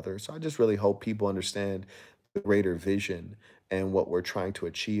one another. So I just really hope people understand the greater vision and what we're trying to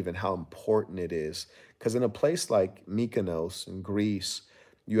achieve and how important it is. Because in a place like Mykonos in Greece,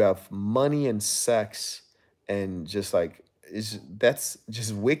 you have money and sex and just like that's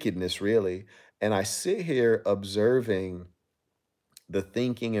just wickedness, really. And I sit here observing the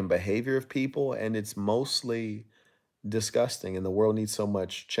thinking and behavior of people, and it's mostly disgusting, and the world needs so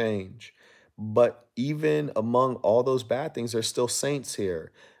much change. But even among all those bad things, there's still saints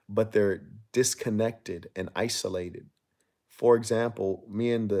here, but they're disconnected and isolated. For example,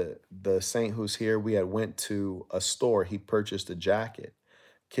 me and the saint who's here, we had went to a store. He purchased a jacket.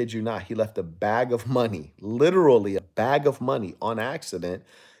 Kid you not, he left a bag of money, literally a bag of money on accident.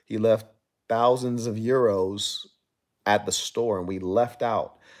 He left thousands of euros at the store and we left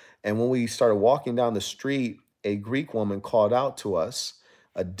out. And when we started walking down the street, a Greek woman called out to us,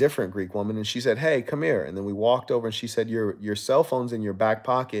 a different Greek woman, and she said, "Hey, come here." And then we walked over and she said, your cell phone's in your back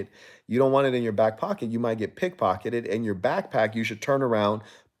pocket. You don't want it in your back pocket. You might get pickpocketed. And your backpack, you should turn around,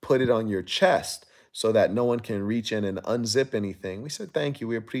 put it on your chest so that no one can reach in and unzip anything. We said, "Thank you.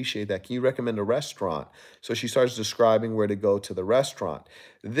 We appreciate that. Can you recommend a restaurant?" So she starts describing where to go to the restaurant.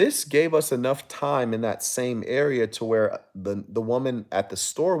 This gave us enough time in that same area to where the woman at the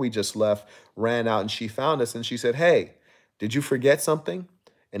store we just left ran out and she found us and she said, "Hey, did you forget something?"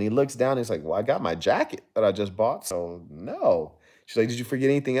 And he looks down and he's like, "Well, I got my jacket that I just bought, so no." She's like, "Did you forget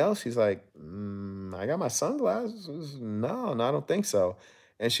anything else?" He's like, "I got my sunglasses. No, I don't think so."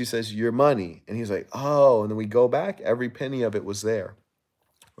 And she says, "Your money." And he's like, "Oh." And then we go back. Every penny of it was there,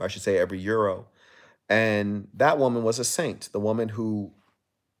 or I should say every euro. And that woman was a saint, the woman who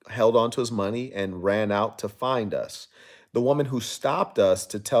held on to his money and ran out to find us. The woman who stopped us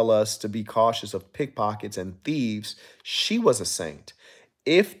to tell us to be cautious of pickpockets and thieves, she was a saint.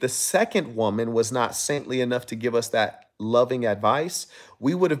 If the second woman was not saintly enough to give us that loving advice,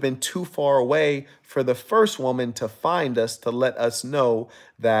 we would have been too far away for the first woman to find us to let us know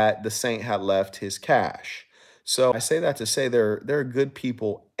that the saint had left his cash. So I say that to say there are good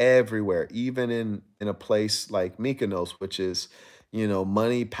people everywhere, even in a place like Mykonos, which is,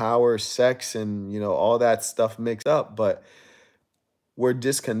 money, power, sex, and all that stuff mixed up. But we're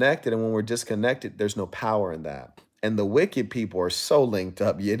disconnected, and when we're disconnected, there's no power in that. And the wicked people are so linked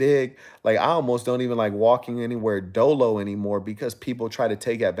up, you dig? Like I almost don't even like walking anywhere dolo anymore because people try to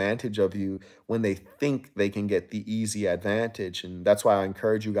take advantage of you when they think they can get the easy advantage. And that's why I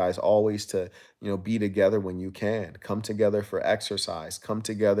encourage you guys always to, be together when you can. Come together for exercise, come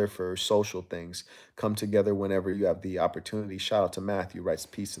together for social things, come together whenever you have the opportunity. Shout out to Matthew, writes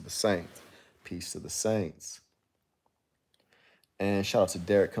Peace to the Saints. Peace to the saints. And shout out to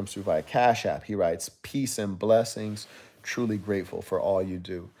Derek, comes through via Cash App. He writes, peace and blessings. Truly grateful for all you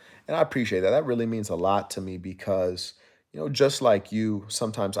do. And I appreciate that. That really means a lot to me because, just like you,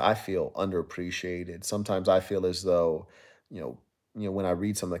 sometimes I feel underappreciated. Sometimes I feel as though, you know, when I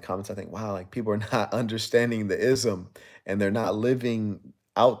read some of the comments, I think, wow, like people are not understanding the ism and they're not living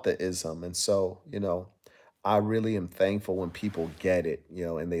out the ism. And so, I really am thankful when people get it,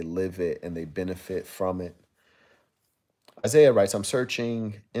 and they live it and they benefit from it. Isaiah writes, I'm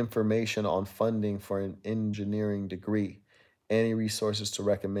searching information on funding for an engineering degree. Any resources to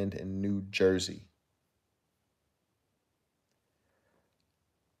recommend in New Jersey?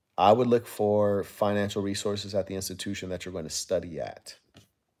 I would look for financial resources at the institution that you're going to study at.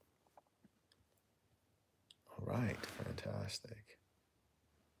 All right, fantastic.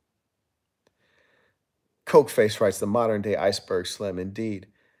 Coke Face writes, the modern day iceberg slim, indeed.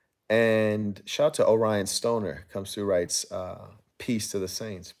 And shout out to Orion Stoner, comes through, writes, peace to the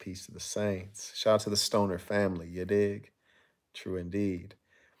saints, peace to the saints. Shout out to the Stoner family, you dig? True indeed.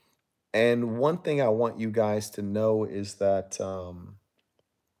 And one thing I want you guys to know is that it's kind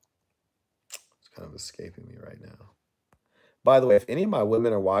of escaping me right now. By the way, if any of my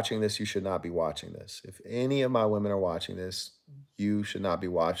women are watching this, you should not be watching this. If any of my women are watching this, you should not be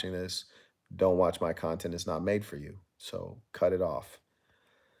watching this. Don't watch my content. It's not made for you. So cut it off.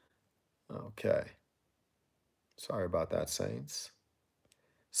 Okay. Sorry about that, Saints.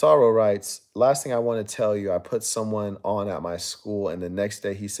 Sorrow writes, last thing I want to tell you, I put someone on at my school, and the next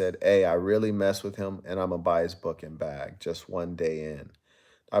day he said, hey, I really mess with him, and I'm going to buy his book and bag just one day in.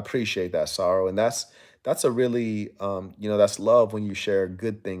 I appreciate that, Sorrow. And that's a really, that's love when you share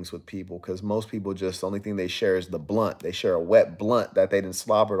good things with people, because most people just, the only thing they share is the blunt. They share a wet blunt that they didn't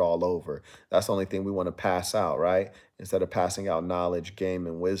slobbered all over. That's the only thing we want to pass out, right? Instead of passing out knowledge, game,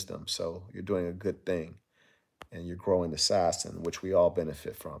 and wisdom. So you're doing a good thing and you're growing the assassin, which we all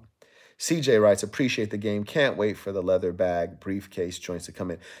benefit from. CJ writes, appreciate the game. Can't wait for the leather bag briefcase joints to come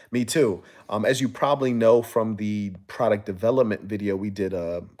in. Me too. As you probably know from the product development video we did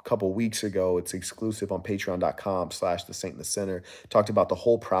a couple weeks ago, it's exclusive on patreon.com/the Saint in the Center. Talked about the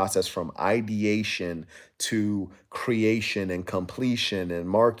whole process from ideation to creation and completion and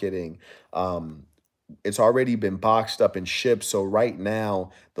marketing. It's already been boxed up and shipped. So right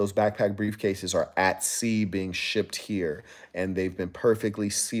now, those backpack briefcases are at sea being shipped here, and they've been perfectly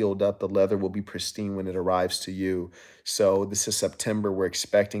sealed up. The leather will be pristine when it arrives to you. So this is September. We're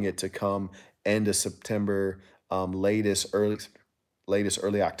expecting it to come end of September, latest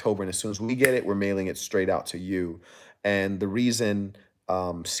early October. And as soon as we get it, we're mailing it straight out to you. And the reason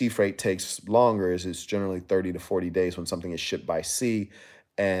sea freight takes longer is it's generally 30 to 40 days when something is shipped by sea.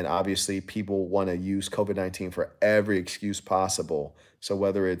 And obviously, people want to use COVID-19 for every excuse possible. So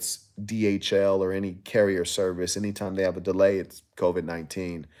whether it's DHL or any carrier service, anytime they have a delay, it's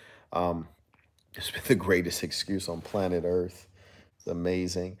COVID-19. Um, it's been the greatest excuse on planet Earth. It's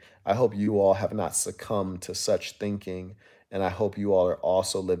amazing. I hope you all have not succumbed to such thinking. And I hope you all are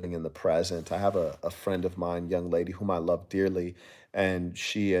also living in the present. I have a friend of mine, young lady, whom I love dearly. And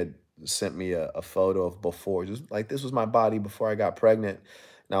she had sent me a photo of before, just like this was my body before I got pregnant.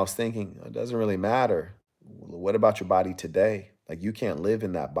 And I was thinking, it doesn't really matter. What about your body today? Like you can't live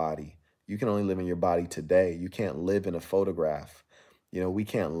in that body. You can only live in your body today. You can't live in a photograph. We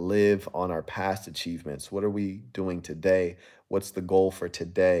can't live on our past achievements. What are we doing today? What's the goal for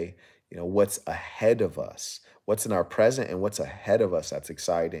today? What's ahead of us? What's in our present and what's ahead of us that's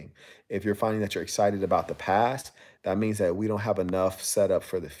exciting? If you're finding that you're excited about the past, that means that we don't have enough set up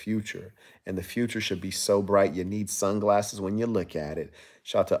for the future. And the future should be so bright you need sunglasses when you look at it.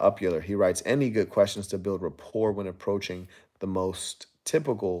 Shout out to Upular. He writes, any good questions to build rapport when approaching the most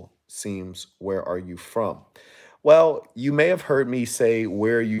typical seems, where are you from? Well, you may have heard me say,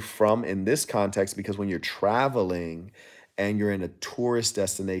 where are you from in this context? Because when you're traveling and you're in a tourist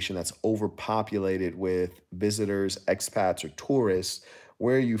destination that's overpopulated with visitors, expats, or tourists,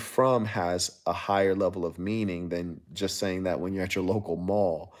 where are you from has a higher level of meaning than just saying that when you're at your local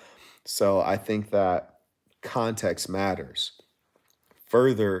mall. So I think that context matters.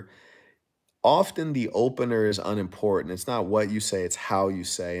 Further, often the opener is unimportant. It's not what you say, it's how you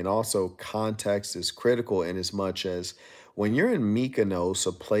say. And also, context is critical in as much as when you're in Mykonos,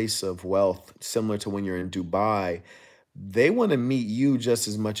 a place of wealth, similar to when you're in Dubai, they want to meet you just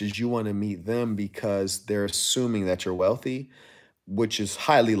as much as you want to meet them because they're assuming that you're wealthy. which is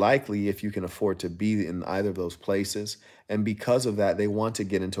highly likely if you can afford to be in either of those places. And because of that, they want to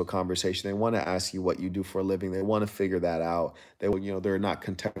get into a conversation. They want to ask you what you do for a living. They want to figure that out. They will, they're not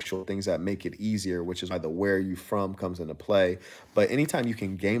contextual things that make it easier, which is why the where you from comes into play. But anytime you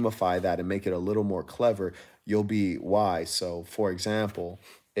can gamify that and make it a little more clever, you'll be wise. So, for example,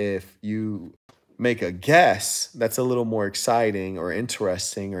 if you make a guess that's a little more exciting or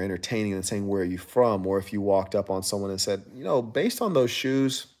interesting or entertaining than saying where are you from, or if you walked up on someone and said, based on those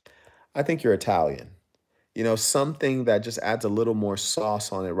shoes, I think you're Italian. Something that just adds a little more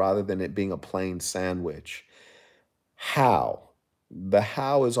sauce on it rather than it being a plain sandwich. How? The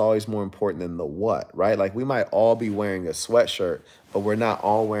how is always more important than the what, right? Like we might all be wearing a sweatshirt, but we're not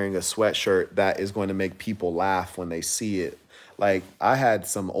all wearing a sweatshirt that is going to make people laugh when they see it. Like I had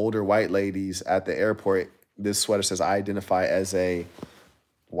some older white ladies at the airport. This sweater says I identify as a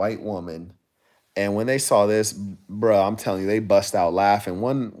white woman. And when they saw this, bro, I'm telling you, they bust out laughing.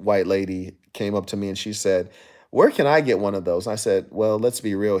 One white lady came up to me and she said, "Where can I get one of those?" And I said, "Well, let's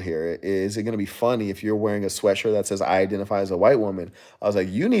be real here. Is it going to be funny if you're wearing a sweatshirt that says I identify as a white woman?" I was like,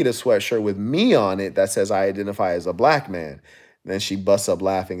 "You need a sweatshirt with me on it that says I identify as a black man." And then she busts up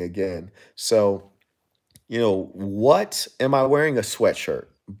laughing again. So what am I wearing? A sweatshirt,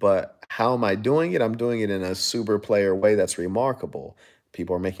 but how am I doing it? I'm doing it in a super player way that's remarkable.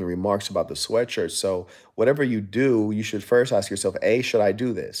 People are making remarks about the sweatshirt. So, whatever you do, you should first ask yourself, A, should I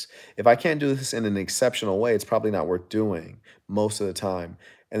do this? If I can't do this in an exceptional way, it's probably not worth doing most of the time.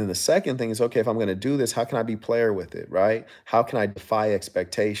 And then the second thing is, okay, if I'm going to do this, how can I be player with it, right? How can I defy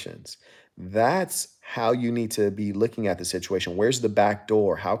expectations? That's how you need to be looking at the situation. Where's the back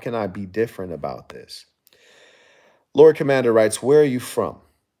door? How can I be different about this? Lord Commander writes, "Where are you from?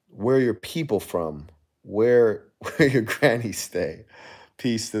 Where are your people from? Where where your granny stay?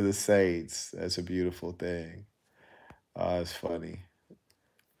 Peace to the saints." That's a beautiful thing. It's funny.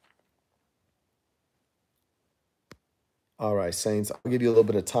 All right, Saints, I'll give you a little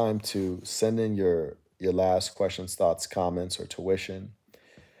bit of time to send in your last questions, thoughts, comments, or tuition.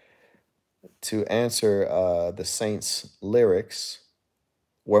 To answer the Saints lyrics,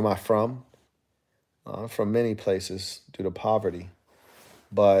 where am I from? I'm from many places due to poverty.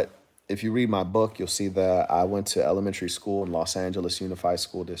 But if you read my book, you'll see that I went to elementary school in Los Angeles Unified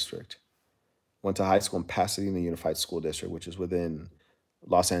School District. Went to high school in Pasadena Unified School District, which is within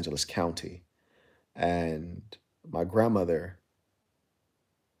Los Angeles County. And my grandmother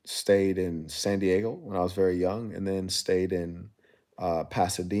stayed in San Diego when I was very young, and then stayed in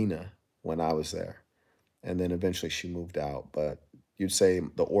Pasadena when I was there. And then eventually she moved out. But you'd say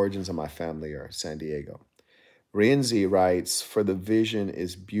the origins of my family are San Diego. Rienzi writes, "For the vision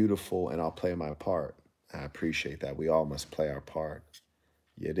is beautiful and I'll play my part." I appreciate that. We all must play our part.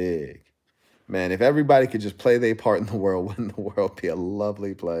 You dig? Man, if everybody could just play their part in the world, wouldn't the world be a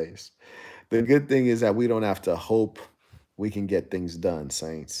lovely place? The good thing is that we don't have to hope we can get things done,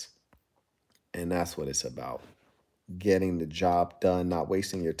 Saints. And that's what it's about. Getting the job done, not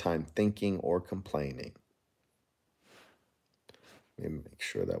wasting your time thinking or complaining. Let me make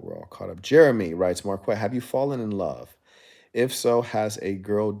sure that we're all caught up. Jeremy writes, "Marquette, have you fallen in love? If so, has a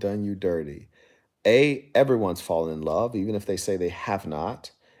girl done you dirty?" A, everyone's fallen in love, even if they say they have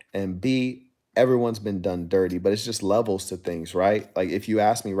not. And B, everyone's been done dirty, but it's just levels to things, right? Like if you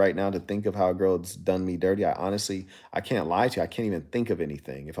ask me right now to think of how a girl's done me dirty, I can't lie to you. I can't even think of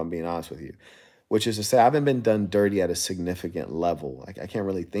anything, if I'm being honest with you. Which is to say, I haven't been done dirty at a significant level. Like I can't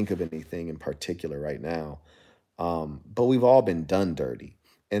really think of anything in particular right now. But we've all been done dirty.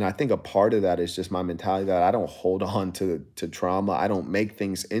 And I think a part of that is just my mentality that I don't hold on to trauma. I don't make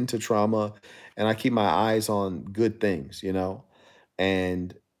things into trauma. And I keep my eyes on good things.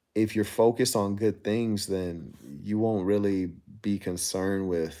 And if you're focused on good things, then you won't really be concerned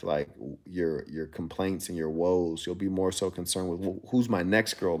with like your complaints and your woes. You'll be more so concerned with who's my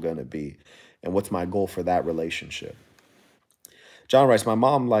next girl gonna be and what's my goal for that relationship. John writes, "My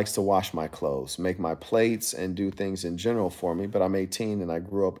mom likes to wash my clothes, make my plates, and do things in general for me, but I'm 18 and I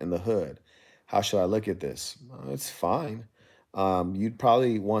grew up in the hood. How should I look at this?" It's fine. You'd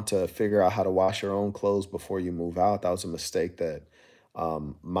probably want to figure out how to wash your own clothes before you move out. That was a mistake that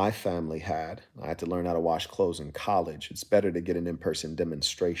my family had. I had to learn how to wash clothes in college. It's better to get an in person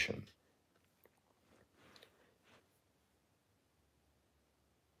demonstration.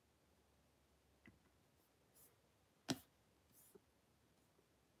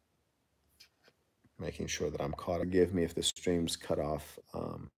 Making sure that I'm caught. Forgive me if the stream's cut off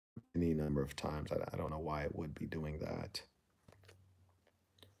any number of times. I don't know why it would be doing that.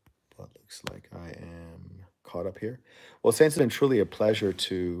 But looks like I am caught up here. Well, Saints, it's been truly a pleasure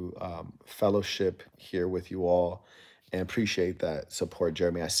to fellowship here with you all And appreciate that support,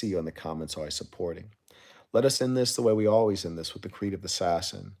 Jeremy. I see you in the comments always supporting. Let us end this the way we always end this, with the creative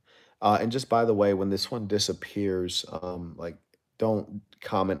assassin. And just by the way, when this one disappears, like, don't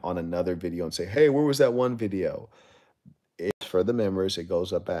comment on another video and say, "Hey, where was that one video?" It's for the members. It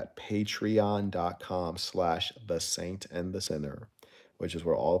goes up at patreon.com/the saint and the sinner, which is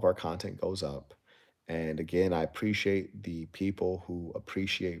where all of our content goes up. And again, I appreciate the people who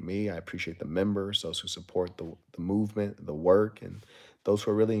appreciate me. I appreciate the members, those who support the movement, the work, and those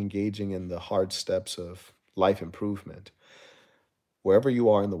who are really engaging in the hard steps of life improvement. Wherever you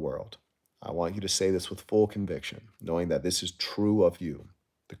are in the world, I want you to say this with full conviction, knowing that this is true of you,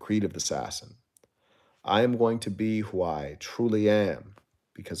 the creative assassin. I am going to be who I truly am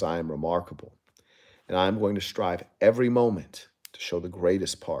because I am remarkable. And I'm going to strive every moment to show the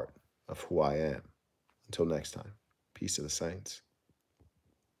greatest part of who I am. Until next time, peace to the saints.